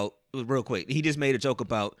joke about real quick. He just made a joke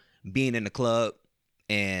about being in the club,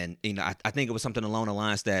 and you know, I think it was something along the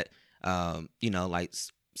lines that you know, like.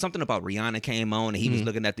 Something about Rihanna came on and he was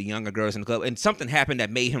looking at the younger girls in the club, and something happened that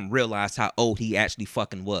made him realize how old he actually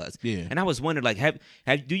fucking was. Yeah. And I was wondering, like,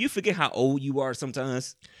 do you forget how old you are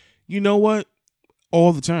sometimes? You know what?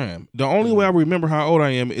 All the time. The only way I remember how old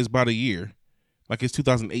I am is by the year. Like, it's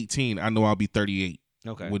 2018. I know I'll be 38.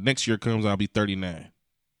 Okay. When next year comes, I'll be 39.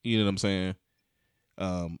 You know what I'm saying?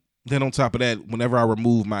 Then on top of that, whenever I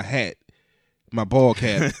remove my hat, my ball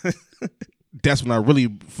cap, that's when I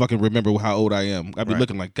really fucking remember how old I am. I be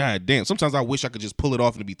looking like, God damn. Sometimes I wish I could just pull it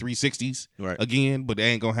off and it'd be 360s again, but it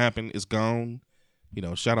ain't gonna happen. It's gone. You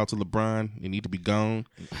know, shout out to LeBron. It need to be gone.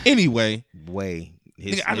 Anyway.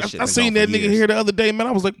 I seen that nigga here the other day, man.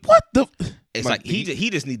 I was like, what the? It's like he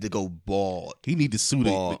just need to go bald. He need to sue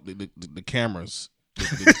the cameras.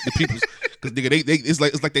 The people's, because nigga, it's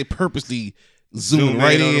like they purposely zoom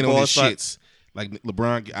right in on the shits. Like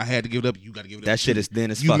LeBron, I had to give it up. You got to give it up. That shit is thin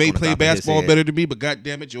as you fuck. may on the play top of his basketball head. better than me, but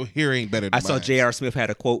goddamn it, your hair ain't better than I saw mine. J.R. Smith had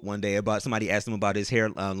a quote one day about somebody asked him about his hair,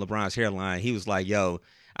 LeBron's hairline. He was like, "Yo,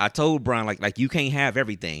 I told Bron like you can't have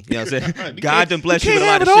everything. You know what I'm saying? God done bless you with a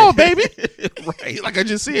lot of shit, all, baby. Right? Like I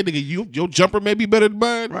just said, nigga, your jumper may be better than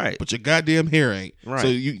mine, Right. But your goddamn hair ain't. Right. So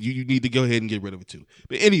you need to go ahead and get rid of it too.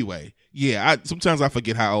 But anyway, yeah, sometimes I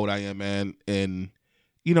forget how old I am, man, and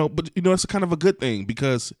but it's kind of a good thing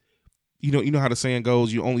because you know how the saying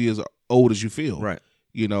goes, you're only as old as you feel, Right.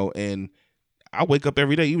 And I wake up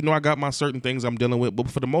every day, even though I got my certain things I'm dealing with, but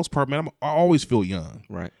for the most part, man, I always feel young,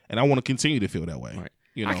 Right. and I want to continue to feel that way. Right.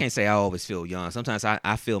 You know? I can't say I always feel young. Sometimes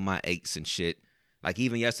I feel my aches and shit. Like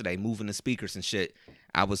even yesterday, moving the speakers and shit.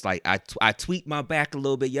 I was like, I tweaked my back a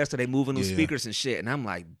little bit yesterday, moving those speakers and shit. And I'm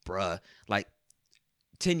like, bruh, like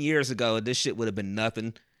 10 years ago, this shit would have been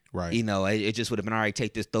nothing. Right. It just would have been, all right,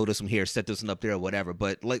 take this, throw this from here, set this one up there or whatever.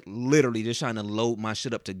 But like literally just trying to load my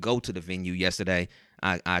shit up to go to the venue yesterday,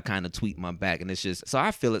 I kind of tweaked my back. And it's just, so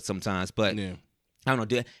I feel it sometimes. But Yeah. I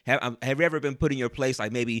don't know. Have you ever been put in your place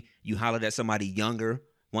like maybe you hollered at somebody younger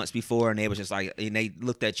once before and they was just like, and they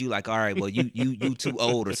looked at you like, all right, well you too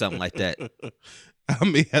old or something like that. I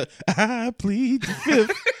mean, I plead the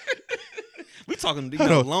fifth. We talking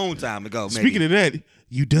a long time ago. Maybe. Speaking of that,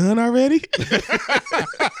 you done already?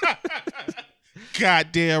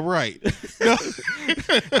 Goddamn right. No.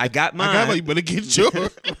 I got mine. You better get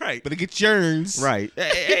yours. Right. Better get yours. Right.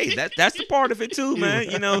 Hey, that's the part of it too,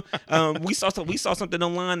 man. We saw something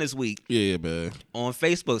online this week. Yeah, man. On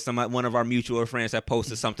Facebook, one of our mutual friends had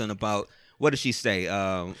posted something about, what did she say?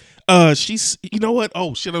 She's, you know what?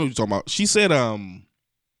 Oh shit, I know what you're talking about. She said,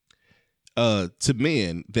 to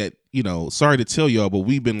men that, sorry to tell y'all, but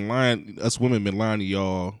us women been lying to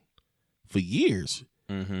y'all for years.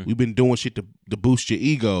 Mm-hmm. We've been doing shit to boost your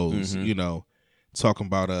egos, talking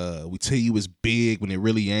about we tell you it's big when it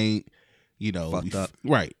really ain't, Fucked up.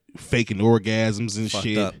 Right, faking orgasms and Fucked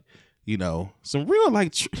shit, up. Some real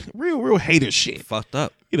real hater shit. Fucked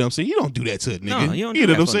up. You know what I'm saying? You don't do that to a nigga. No, you don't know do what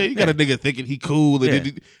I'm that saying? for You got a nigga thinking he cool, and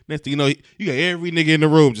then next thing you know, you got every nigga in the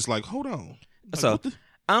room just like, hold on. Like, So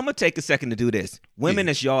I'm gonna take a second to do this. Women,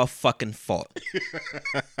 it's y'all fucking fault.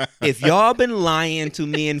 If y'all been lying to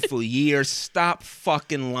men for years, stop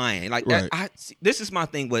fucking lying. Like Right. this is my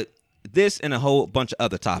thing with this and a whole bunch of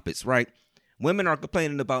other topics, right? Women are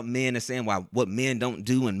complaining about men and saying what men don't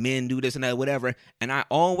do and men do this and that, whatever. And I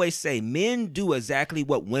always say men do exactly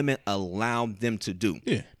what women allow them to do.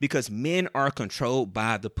 Yeah. Because men are controlled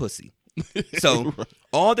by the pussy. So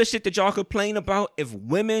all the shit that y'all complain about, if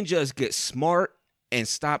women just get smart and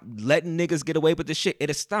stop letting niggas get away with this shit,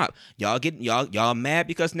 it'll stop. Y'all mad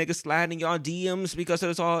because niggas sliding in y'all DMs because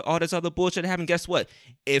there's all this other bullshit happening. Guess what?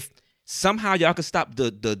 If somehow y'all could stop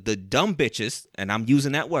the dumb bitches, and I'm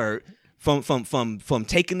using that word, from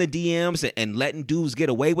taking the DMs and letting dudes get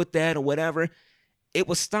away with that or whatever, it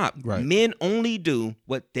will stop. Right. Men only do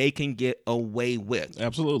what they can get away with.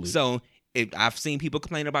 Absolutely. So I've seen people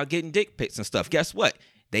complain about getting dick pics and stuff. Guess what?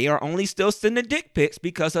 They are only still sending dick pics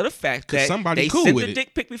because of the fact that somebody they cool sent with the it.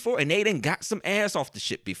 dick pic before and they done got some ass off the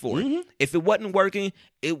shit before. Mm-hmm. If it wasn't working,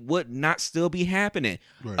 it would not still be happening.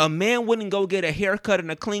 Right. A man wouldn't go get a haircut and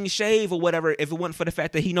a clean shave or whatever if it wasn't for the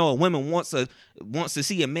fact that a woman wants to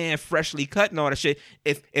see a man freshly cut and all that shit.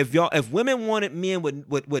 If women wanted men with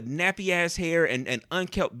nappy ass hair and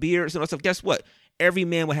unkempt beards and all that stuff, guess what? Every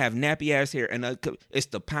man would have nappy ass hair, and it's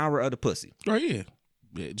the power of the pussy. Right, yeah.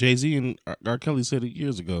 Jay-Z and R. Kelly said it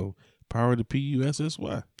years ago. Power to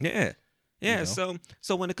PUSSY. Yeah. Yeah. So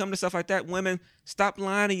when it comes to stuff like that, women, stop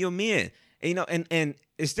lying to your men. And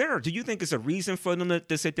do you think it's a reason for them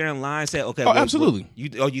to sit there and lie and say, okay, absolutely.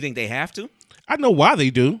 You think they have to? I know why they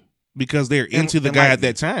do. Because they're into the guy at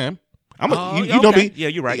that time. You know okay. me. Yeah,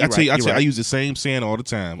 you're right. I tell you, I use the same saying all the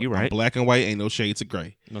time. You're right. I'm black and white, ain't no shades of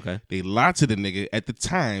gray. Okay. They lie to the nigga at the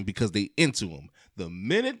time because they into him. The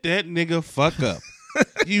minute that nigga fuck up,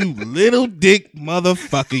 you little dick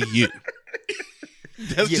motherfucker, you.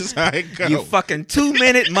 That's just how it goes. You fucking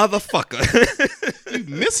 2-minute motherfucker. You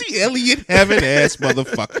Missy Elliott having ass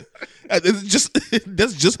motherfucker.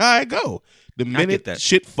 That's just how it go. The minute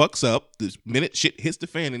shit fucks up, the minute shit hits the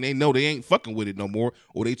fan and they know they ain't fucking with it no more,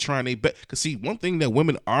 or they trying their best. Because see, one thing that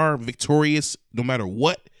women are victorious no matter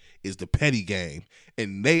what is the petty game.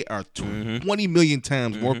 And they are 20 million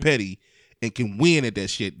times more petty and can win at that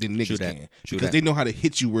shit than niggas can. Because they know how to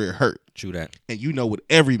hit you where it hurt. True that. And you know with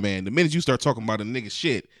every man, the minute you start talking about a nigga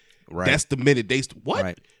shit, that's the minute they what?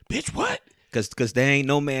 Right. Bitch, what? Cause there ain't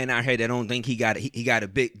no man out here that don't think he got a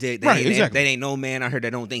big dick. There ain't no man out here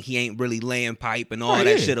that don't think he ain't really laying pipe and all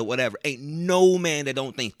that shit or whatever. Ain't no man that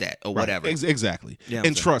don't think that or whatever. Exactly. Yeah,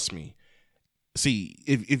 and trust me, see,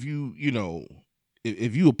 if you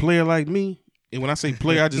if you a player like me, and when I say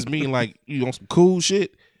player, I just mean like you on some cool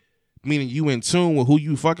shit, meaning you in tune with who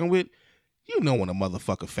you fucking with. You know when a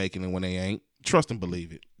motherfucker faking and when they ain't. Trust and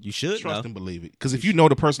believe it. You should trust and believe it. Because if you know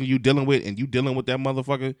the person you dealing with and you dealing with that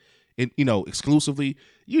motherfucker, and exclusively,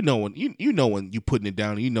 you know when you putting it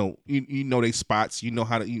down. You know they spots. You know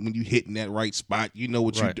how to when you hitting that right spot. You know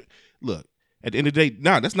what you do. Look, at the end of the day,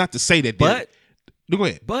 that's not to say that. Go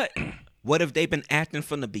ahead. But what if they've been acting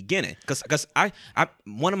from the beginning? Because I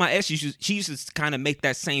one of my exes, she used to kind of make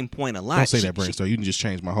that same point a lot. Don't say that, Brainstorm. You can just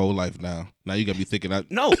change my whole life now. Now you got me thinking.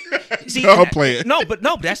 No, see, I'm playing. No,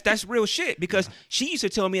 that's real shit. Because she used to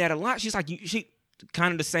tell me that a lot. She's like, she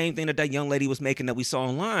kind of the same thing that young lady was making that we saw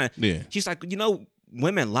online. Yeah, she's like,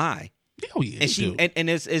 women lie. Oh yeah,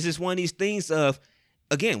 and it's just one of these things of,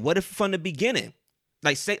 again, what if from the beginning?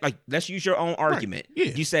 Like let's use your own argument. Right.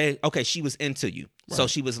 Yeah. You say, okay, she was into you, so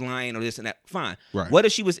she was lying or this and that. Fine. Right. What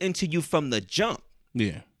if she was into you from the jump?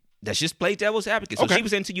 Yeah. Let's just play devil's advocate. So she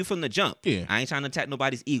was into you from the jump. Yeah. I ain't trying to attack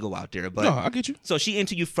nobody's ego out there, but no, I get you. So she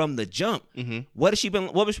into you from the jump. Mm-hmm. What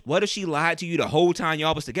if she lied to you the whole time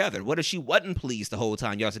y'all was together? What if she wasn't pleased the whole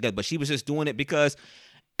time y'all was together, but she was just doing it because?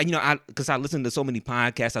 And because I listen to so many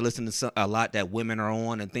podcasts, I listen to a lot that women are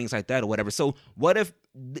on and things like that or whatever. So what if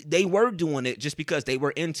they were doing it just because they were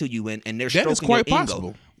into you and they're stroking your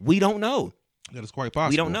ego? We don't know. That is quite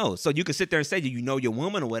possible. We don't know. So you can sit there and say you know your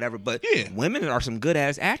woman or whatever, but women are some good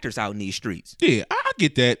ass actors out in these streets. Yeah, I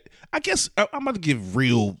get that. I guess I'm about to give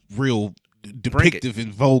real depictive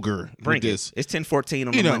and vulgar with this. It's 10:14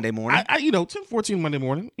 on a Monday morning. 10:14 Monday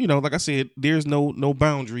morning. Like I said, there's no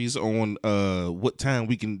boundaries on what time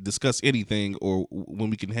we can discuss anything or when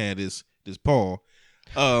we can have this Paul.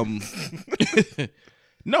 No,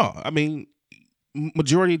 I mean,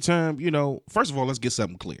 majority of the time, first of all, let's get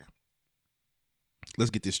something clear.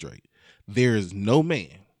 Let's get this straight. There is no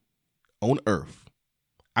man on earth,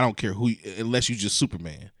 I don't care who, unless you just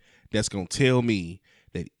Superman, that's going to tell me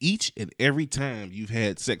that each and every time you've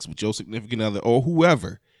had sex with your significant other or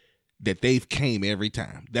whoever, that they've came every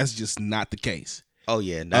time. That's just not the case. Oh,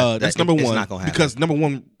 yeah. That's number one. Not gonna happen. Because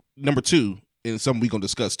number two, and something we're going to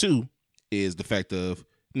discuss too, is the fact of,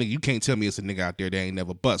 nigga, you can't tell me it's a nigga out there that ain't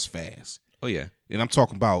never bust fast. Oh, yeah. And I'm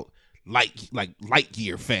talking about light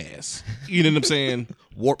year fast. You know what I'm saying?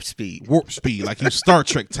 Warp speed. Like you Star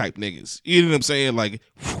Trek type niggas. You know what I'm saying? Like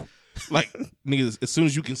niggas, as soon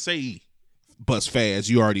as you can say bust fast,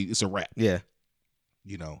 it's a wrap. Yeah.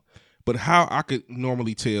 But how I could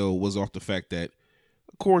normally tell was off the fact that,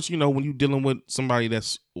 of course, when you're dealing with somebody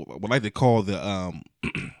that's what I like to call the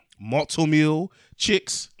multi-meal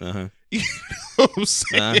chicks. Uh-huh. You know what I'm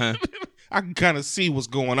saying? Uh-huh. I can kind of see what's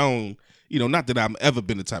going on. Not that I've ever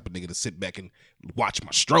been the type of nigga to sit back and watch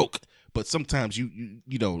my stroke, but sometimes you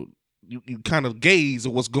kind of gaze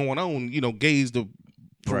at what's going on. Gaze the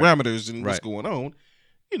parameters and what's going on.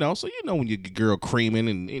 So when your girl creaming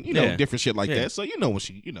and different shit like that. So when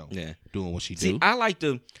she doing what she do. I like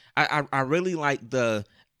I really like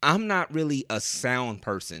I'm not really a sound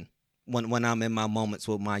person when I'm in my moments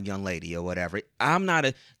with my young lady or whatever. I'm not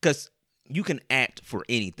because you can act for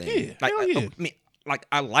anything. Yeah, I mean, like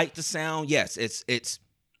I like the sound. Yes,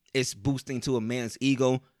 it's boosting to a man's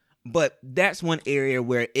ego, but that's one area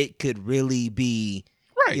where it could really be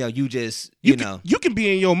right. You just you can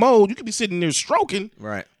be in your mode. You can be sitting there stroking,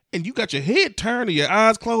 right, and you got your head turned or your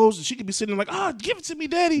eyes closed, and she could be sitting there like, give it to me,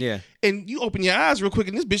 daddy. Yeah, and you open your eyes real quick,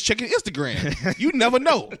 and this bitch checking Instagram. You never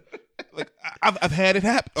know. Like I've had it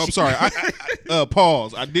happen. I'm sorry. I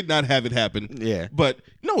pause. I did not have it happen. Yeah, but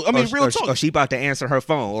no. I mean, real talk. Or she about to answer her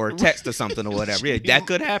phone or text or something or whatever. Yeah, that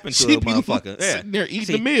could happen to a motherfucker. Yeah, sitting there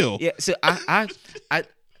eating the meal. Yeah. So I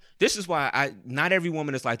this is why not every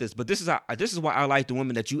woman is like this, but this is why I like the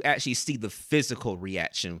women that you actually see the physical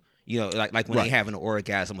reaction. Like when they having an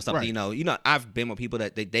orgasm or something. Right. I've been with people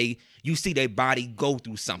that you see their body go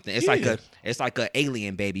through something. It's like a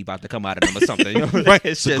alien baby about to come out of them or something. Right.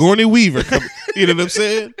 It's Sigourney Weaver. You know what I'm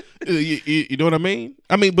saying? You know what I mean?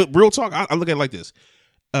 But real talk, I look at it like this.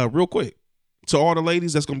 Real quick. To all the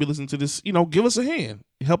ladies that's gonna be listening to this, give us a hand.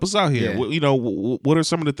 Help us out here. Yeah. What are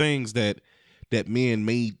some of the things that men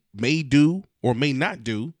may do or may not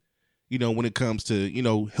do? When it comes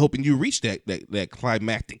to, helping you reach that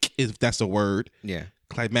climactic, if that's a word. Yeah.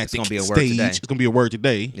 Climactic it's gonna be a stage. Word today. It's going to be a word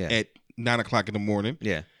today at 9:00 in the morning.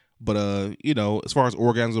 Yeah. But, as far as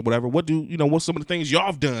orgasms or whatever, what's some of the things y'all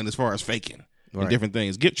have done as far as faking and different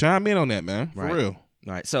things? Chime in on that, man. For real.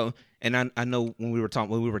 Right. So, And I know when we were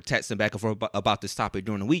texting back and forth about this topic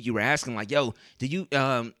during the week, you were asking like, yo, do you,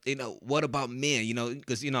 what about men?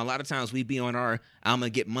 Because, a lot of times we be on our I'm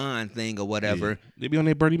going to get mine thing or whatever. Yeah. They be on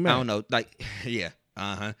their Bernie Mac. I don't know. Like, yeah.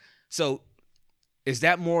 So is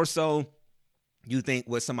that more so you think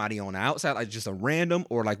with somebody on the outside, like just a random,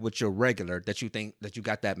 or like with your regular that you think that you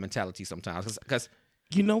got that mentality sometimes? Because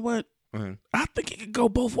you know what? I think it could go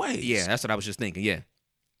both ways. Yeah, that's what I was just thinking. Yeah.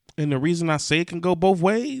 And the reason I say it can go both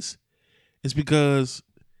ways is because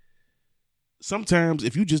sometimes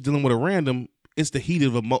if you're just dealing with a random, it's the heat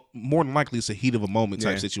of more than likely it's a heat of a moment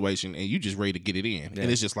type situation, and you just ready to get it in,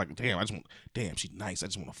 and it's just like, damn, she's nice, I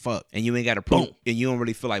just want to fuck, and you ain't got to prove, and you don't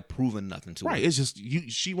really feel like proving nothing to her. Right? It's just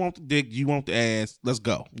she want the dick, you want the ass, let's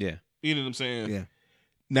go. Yeah, you know what I'm saying? Yeah.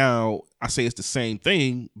 Now I say it's the same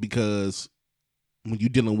thing because when you're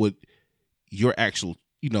dealing with your actual,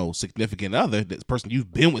 significant other, that person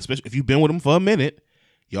you've been with, especially if you've been with them for a minute,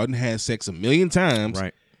 y'all done had sex a million times,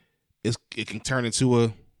 right? It can turn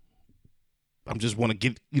into I just want to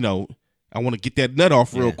get, I want to get that nut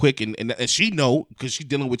off real quick, and she know because she's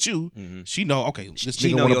dealing with you. Mm-hmm. She know, okay, this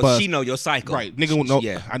nigga want to bust. She know your cycle, right? Nigga know.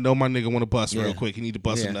 Yeah. I know my nigga want to bust real quick. He need to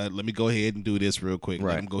bust a nut. Let me go ahead and do this real quick.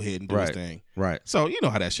 Let him go ahead and do his thing. Right. So you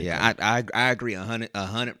know how that shit. Yeah, I agree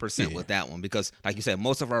 100% with that one, because, like you said,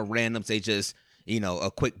 most of our randoms, they just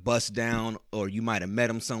a quick bust down, or you might have met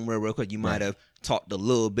them somewhere real quick. You might have talked a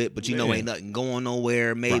little bit, but ain't nothing going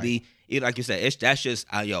nowhere. Maybe like you said, that's just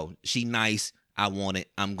she nice. I want it.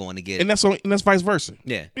 I'm going to get it. And that's vice versa.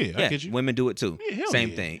 Yeah. I get you. Women do it too. Yeah,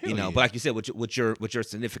 Same thing. But like you said, with your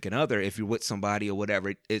significant other, if you're with somebody or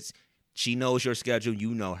whatever, she knows your schedule.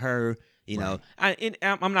 You know her.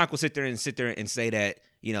 I'm not gonna sit there and say that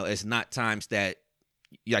it's not times that,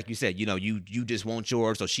 like you said, you just want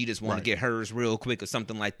yours, or she just want to get hers real quick or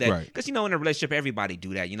something like that. Because in a relationship, everybody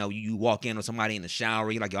do that. You walk in with somebody in the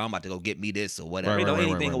shower, you're like, yo, I'm about to go get me this or whatever,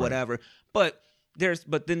 anything or whatever. But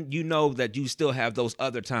then that you still have those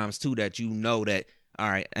other times too that that, all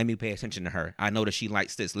right, let me pay attention to her. I know that she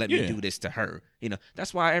likes this. Let me do this to her.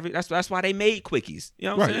 That's why that's why they made quickies. You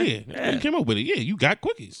know what I'm saying? Yeah. You came up with it. Yeah, you got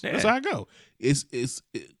quickies. Yeah. That's how I go. It's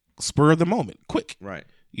spur of the moment, quick. Right.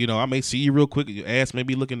 I may see you real quick. Your ass may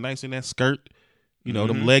be looking nice in that skirt.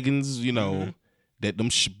 Them leggings. That them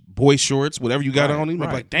boy shorts, whatever you got on. You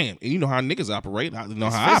like, damn. And you know how niggas operate. I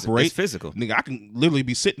know how I operate. It's physical. Nigga, I can literally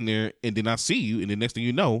be sitting there, and then I see you, and the next thing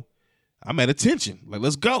you know, I'm at attention. Like,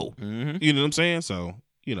 let's go. Mm-hmm. You know what I'm saying? So,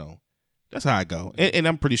 that's how I go. And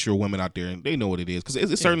I'm pretty sure women out there, they know what it is. Because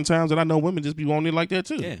it's certain times that I know women just be wanting it like that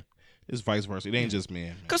too. Yeah. It's vice versa. It ain't just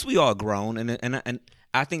men. Because we all grown. And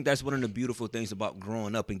I think that's one of the beautiful things about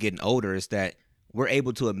growing up and getting older is that we're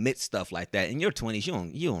able to admit stuff like that. In your 20s,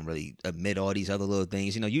 you don't really admit all these other little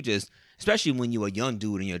things. You just, especially when you're a young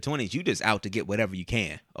dude in your 20s, you just out to get whatever you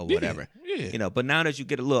can or whatever. Yeah. But now that you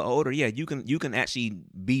get a little older, you can actually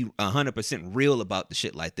be 100% real about the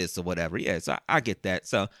shit like this or whatever. Yeah, so I get that.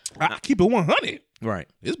 So I keep it 100. Right.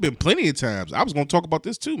 It's been plenty of times. I was going to talk about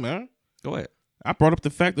this too, man. Go ahead. I brought up the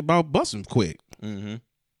fact about busting quick. Mm-hmm.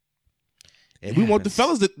 We want the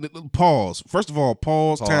fellas to pause. First of all,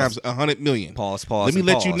 pause times 100 million. Pause. Let me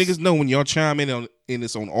let you niggas know when y'all chime in on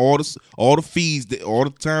this on all the feeds that all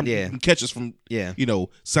the time. Yeah. You can catch us from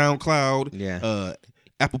SoundCloud,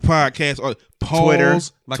 Apple Podcasts, or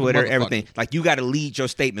pause, Twitter, everything. Like, you got to lead your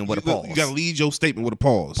statement with a pause. You got to lead your statement with a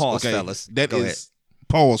pause. Pause, fellas. That Go is. ahead.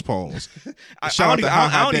 Pause. I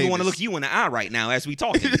don't even want to look you in the eye right now as we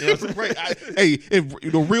talking. Right.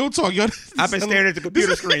 Real talk, y'all. I've been staring at the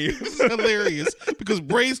computer screen. This is hilarious because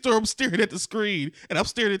Brainstorm's staring at the screen and I'm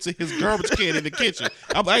staring into his garbage can in the kitchen.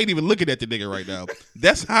 I ain't even looking at the nigga right now.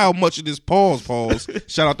 That's how much of this pause.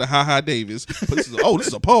 Shout out to Ha Davis. But this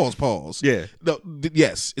is a pause. Yeah. No,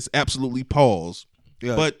 yes, it's absolutely pause.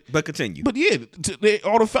 Yeah, but continue. But yeah,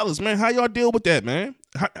 all the fellas, man, how y'all deal with that, man?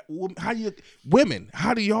 How you women?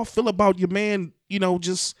 How do y'all feel about your man?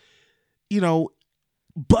 Just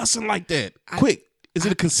busting like that quick. Is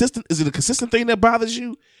it a consistent thing that bothers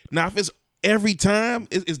you? Now, if it's every time,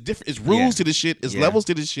 it's different. It's rules to this shit. It's levels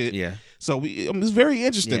to this shit. Yeah. So it's very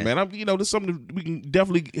interesting, man. There's something we can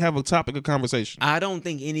definitely have a topic of conversation. I don't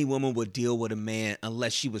think any woman would deal with a man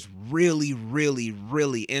unless she was really, really,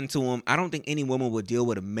 really into him. I don't think any woman would deal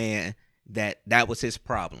with a man that was his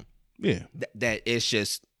problem. Yeah. That it's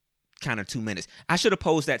just kind of 2 minutes. I should have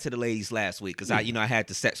posed that to the ladies last week because I had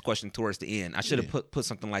the sex question towards the end. I should have put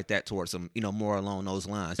something like that towards them, more along those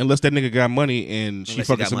lines. Unless that nigga got money and she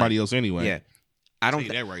fucking somebody else anyway. Yeah. I don't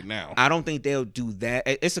that right now. I don't think they'll do that.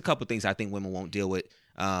 It's a couple things I think women won't deal with.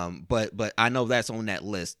 But I know that's on that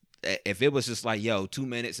list. If it was just like, 2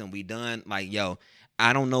 minutes and we done, like,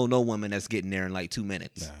 I don't know no woman that's getting there in like 2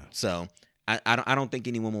 minutes. Nah. So I don't think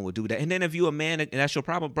any woman would do that. And then if you a man and that's your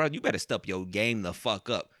problem, bro, you better step your game the fuck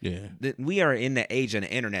up. Yeah. We are in the age of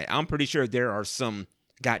the internet. I'm pretty sure there are some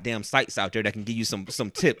goddamn sites out there that can give you some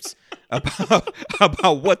tips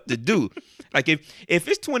about what to do. Like if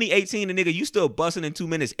it's 2018 and nigga you still busting in 2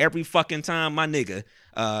 minutes every fucking time, my nigga.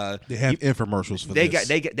 They have infomercials for they this.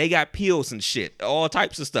 They got pills and shit, all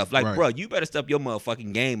types of stuff. Like, Right. bro, you better step your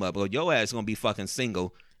motherfucking game up, or your ass gonna be fucking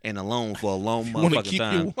single and alone for a long you wanna motherfucking keep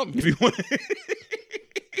time. your woman. If you want,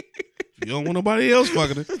 You don't want nobody else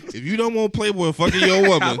fucking her. If you don't want Playboy fucking your I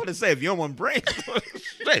woman, want to say if you don't want brains,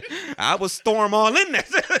 shit, I would storm all in there.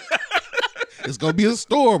 it's gonna be a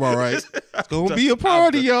storm, all right. It's gonna be a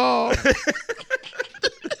party, y'all.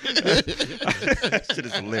 That shit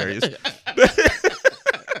is hilarious.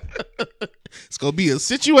 It's gonna be a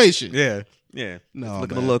situation. Yeah. No, It's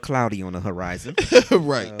looking man. a little cloudy on the horizon.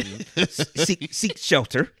 Right. Seek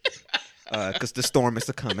shelter, because the storm is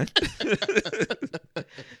a coming.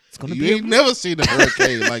 It's gonna You be. ain't never seen a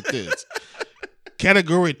hurricane like this.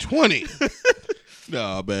 Category 20.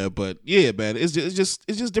 No, man, but yeah, man, it's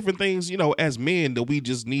just different things, as men that we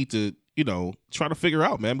just need to, try to figure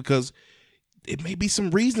out, man, because it may be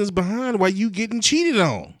some reasons behind why you getting cheated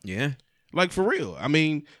on. Yeah. Like, for real. I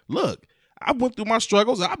mean, look, I went through my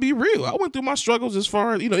struggles. I'll be real. I went through my struggles as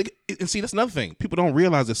far as, and see, that's another thing. People don't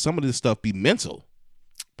realize that some of this stuff be mental.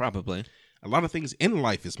 Probably. A lot of things in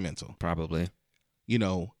life is mental, Probably.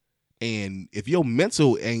 and if your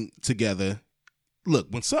mental ain't together, look,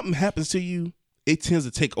 when something happens to you, it tends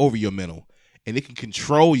to take over your mental, and it can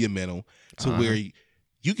control your mental to where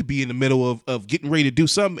you could be in the middle of getting ready to do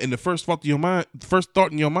something, and the first thought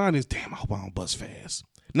in your mind is, damn, I hope I don't bust fast.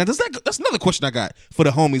 Now, that's another question I got for the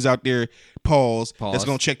homies out there, pause. That's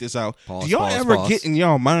going to check this out. Pause, do y'all pause, ever pause. get in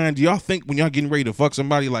y'all mind, do y'all think when y'all getting ready to fuck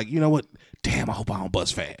somebody, like, you know what, damn, I hope I don't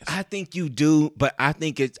bust fast? I think you do, but I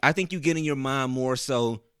think you get in your mind more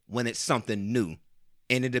so when it's something new,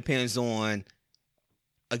 and it depends on.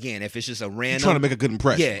 Again, if it's just a random, You're trying to make a good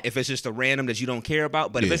impression. yeah. If it's just a random that you don't care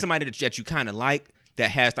about, but if Yeah. it's somebody that you kind of like, that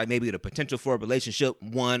has like maybe the potential for a relationship,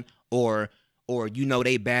 one or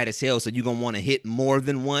they bad as hell, so you're gonna want to hit more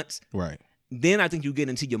than once. Right. Then I think you get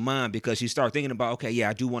into your mind because you start thinking about, okay, yeah,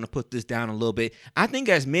 I do want to put this down a little bit. I think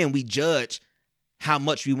as men, we judge how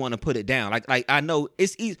much we want to put it down. Like I know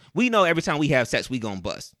it's easy. We know every time we have sex, we gonna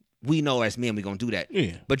bust. We know as men we gonna do that.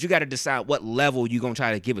 Yeah. But you got to decide what level you gonna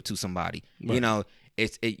try to give it to somebody. Right.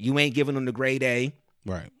 You ain't giving them the grade A.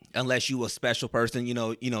 Right. Unless you a special person,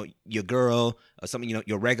 your girl or something,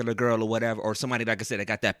 your regular girl or whatever, or somebody, like I said, that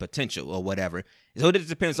got that potential or whatever. So it just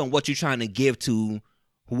depends on what you're trying to give to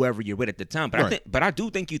whoever you're with at the time. But I do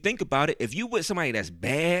think you think about it. If you with somebody that's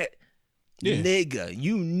bad, nigga,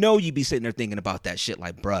 you be sitting there thinking about that shit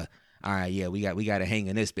like, bruh, all right, yeah, we got to hang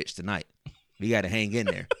in this bitch tonight. We got to hang in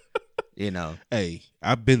there, Hey,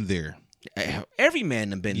 I've been there. Every man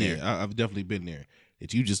done been there. Yeah, I've definitely been there.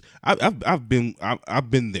 That you just, I've been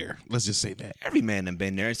there. Let's just say that. Every man done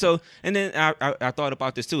been there. So, and then I thought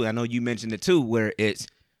about this too. I know you mentioned it too, where it's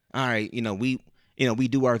all right. We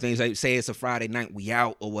do our things. Like say it's a Friday night, we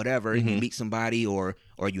out or whatever, and you meet somebody, or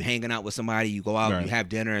you hanging out with somebody. You go out, Right. you have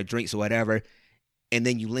dinner and drinks or whatever, and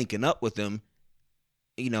then you linking up with them.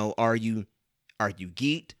 Are you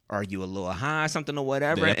geeked? Are you a little high, something or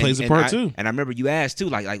whatever? That plays a part too. And I remember you asked too,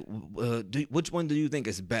 which one do you think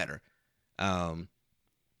is better?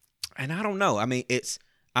 And I don't know. I mean,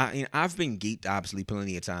 I've been geeked obviously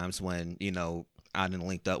plenty of times when I done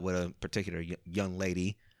linked up with a particular young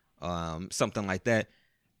lady, something like that.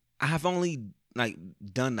 I've only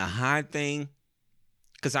done the high thing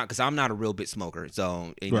because I'm not a real big smoker.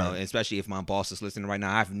 So Right. especially if my boss is listening right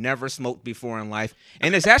now, I've never smoked before in life,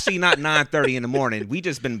 and it's actually not 9:30 in the morning. We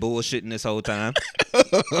just been bullshitting this whole time.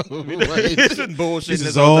 It's been bullshitting. This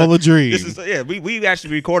is whole all time. a dream. We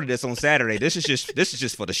actually recorded this on Saturday. This is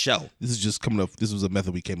just for the show. This is just coming up. This was a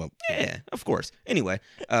method we came up. Yeah, of course. Anyway,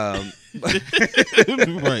 Right.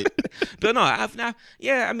 but no, I've not.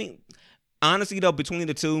 Yeah, I mean, honestly though, between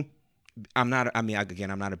the two, I'm not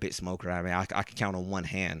a bit smoker. I mean, I can count on one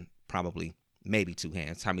hand, probably maybe two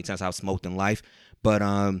hands, how many times I've smoked in life. But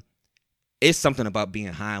it's something about being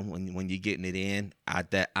high when you're getting it in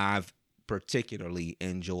that I've particularly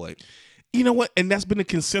enjoyed. You know what? And that's been the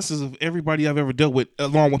consensus of everybody I've ever dealt with,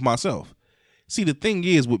 along with myself. See, the thing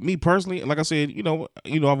is, with me personally, and like I said, I've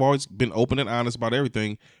always been open and honest about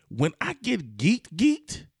everything. When I get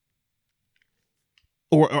geeked,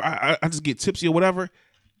 or I just get tipsy or whatever,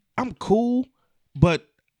 I'm cool, but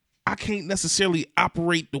I can't necessarily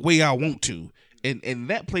operate the way I want to, and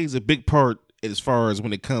that plays a big part as far as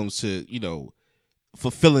when it comes to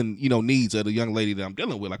fulfilling, needs of the young lady that I'm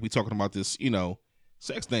dealing with. Like we talking about this,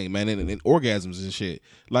 sex thing, man, and orgasms and shit.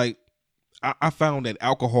 Like I found that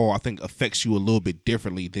alcohol, I think, affects you a little bit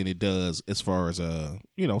differently than it does as far as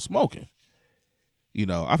smoking.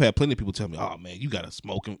 I've had plenty of people tell me, "Oh man, you gotta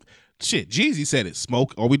smoke and shit." Jeezy said it.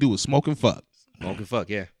 Smoke. All we do is smoke and fuck. Smoke and fuck.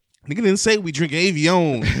 Yeah. Nigga didn't say we drink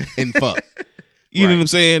Avion and fuck. You know what I'm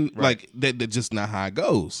saying? Right. Like that's just not how it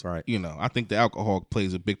goes. Right. I think the alcohol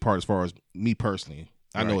plays a big part as far as me personally.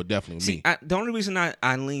 I know it definitely See, me. the only reason I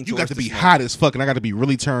lean You towards got to the be smoke- hot as fuck, and I got to be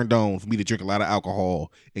really turned on for me to drink a lot of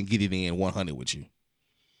alcohol and get it in 100 with you.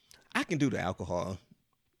 I can do the alcohol,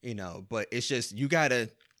 but it's just you gotta.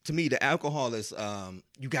 To me, the alcohol is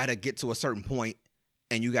you gotta get to a certain point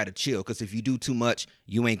and you gotta chill, because if you do too much,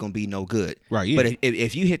 you ain't gonna be no good. Right. Yeah. But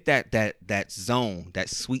if you hit that zone, that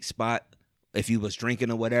sweet spot, if you was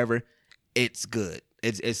drinking or whatever, it's good.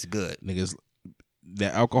 It's good. Niggas,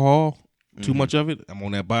 that alcohol, too much of it. I'm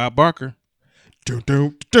on that Bob Barker. On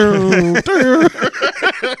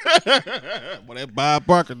that Bob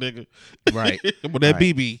Barker, nigga. Right. On that Right.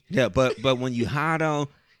 BB. Yeah, but when you hot on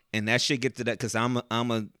and that shit get to that, because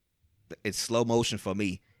it's slow motion for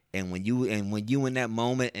me. And when you in that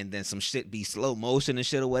moment and then some shit be slow motion and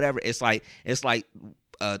shit or whatever, it's like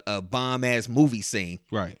a bomb ass movie scene.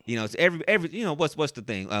 Right. It's every what's the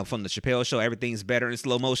thing from the Chappelle Show? Everything's better in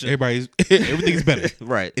slow motion. Everything's better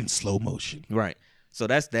Right. in slow motion. Right. So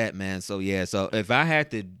that's that, man. So yeah. So if I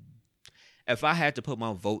had to put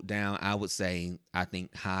my vote down, I would say I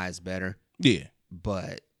think high is better. Yeah.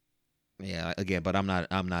 But yeah, again, but I'm not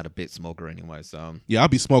a big smoker anyway. So Yeah, I'll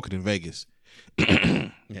be smoking in Vegas. yeah.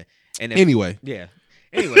 And Anyway. yeah.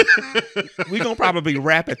 Anyway, we gonna probably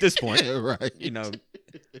wrap at this point. Right.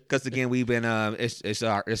 Because again, we've been it's just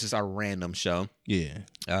our random show. Yeah.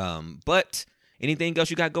 But anything else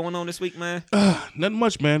you got going on this week, man? Nothing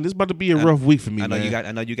much, man. This is about to be a rough week for me, I know man.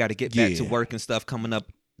 I know you got to get back to Yeah. work and stuff coming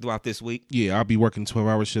up throughout this week. Yeah, I'll be working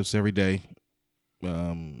 12-hour shifts every day.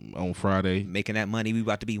 On Friday. Making that money, we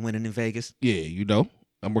about to be winning in Vegas. Yeah,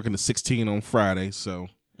 I'm working to 16 on Friday, so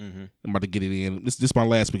I'm about to get it in. This is my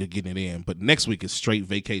last week of getting it in, but next week is straight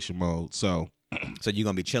vacation mode. So So you're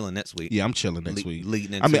gonna be chilling next week. yeah, I'm chilling next week.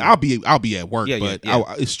 Leading into, I mean, I'll be at work, Yeah, yeah, but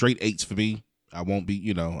yeah. it's straight 8s for me. I won't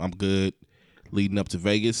be, I'm good leading up to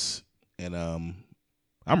Vegas, and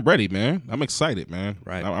I'm ready, man. I'm excited, man.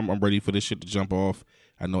 Right. I'm ready for this shit to jump off.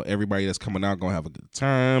 I know everybody that's coming out gonna have a good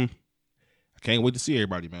time. I can't wait to see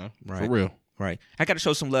everybody, man. Right. For real. right. I got to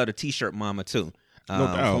show some love to T-shirt Mama too. No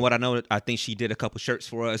doubt. From what I know, I think she did a couple shirts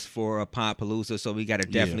for us for Podpalooza, so we got to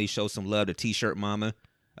definitely show some love to T-shirt Mama.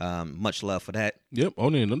 Much love for that. Yep. Oh,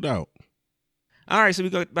 no doubt. All right, so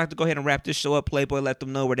we're about to go ahead and wrap this show up. Playboy, let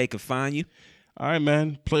them know where they can find you. All right,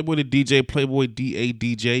 man. Playboy the DJ, Playboy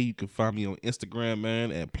DADJ. You can find me on Instagram,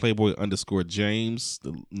 man, at Playboy_James,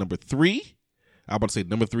 the number 3. I'm about to say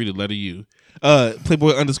number 3, the letter U.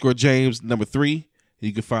 Playboy_James, number 3.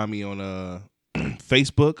 You can find me on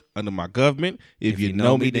Facebook under my government. If you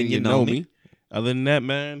know me, then you know me. Other than that,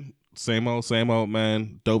 man, same old,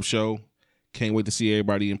 man. Dope show. Can't wait to see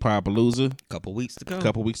everybody in Podpalooza. Couple weeks to go.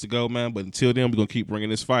 Couple weeks to go, man. But until then, we're going to keep bringing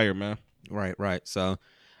this fire, man. Right. So,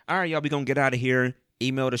 all right, y'all, we going to get out of here.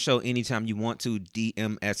 Email the show anytime you want to,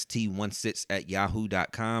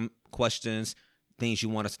 dmst16@yahoo.com. Questions, things you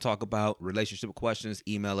want us to talk about, relationship questions,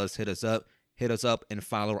 email us, hit us up, and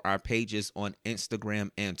follow our pages on Instagram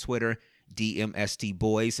and Twitter, DMST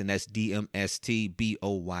Boys, and that's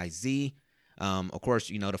DMSTBOYZ. Of course,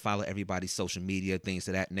 to follow everybody's social media, things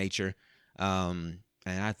of that nature. And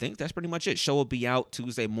I think that's pretty much it. Show will be out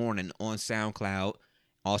Tuesday morning on SoundCloud,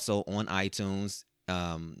 also on iTunes,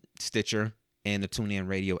 Stitcher, and the TuneIn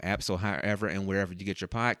Radio app. So however and wherever you get your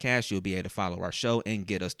podcast, you'll be able to follow our show and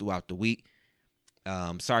get us throughout the week.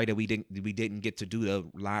 Sorry that we didn't get to do the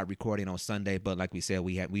live recording on Sunday, but like we said,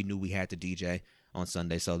 we knew we had to DJ on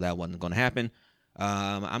Sunday, so that wasn't going to happen.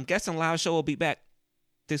 I'm guessing live show will be back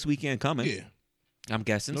this weekend coming. Yeah. I'm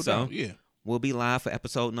guessing No so. doubt, yeah. We'll be live for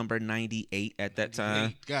episode number 98 at that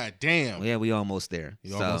time. God damn. Yeah, we almost there.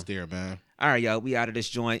 You're almost there, man. All right, y'all. We out of this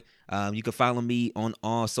joint. You can follow me on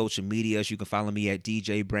all social medias. You can follow me at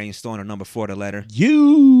DJ Brainstorm, or number 4, the letter.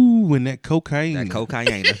 You and that cocaine. That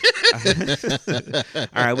cocaine.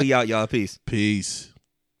 All right, we out, y'all. Peace. Peace.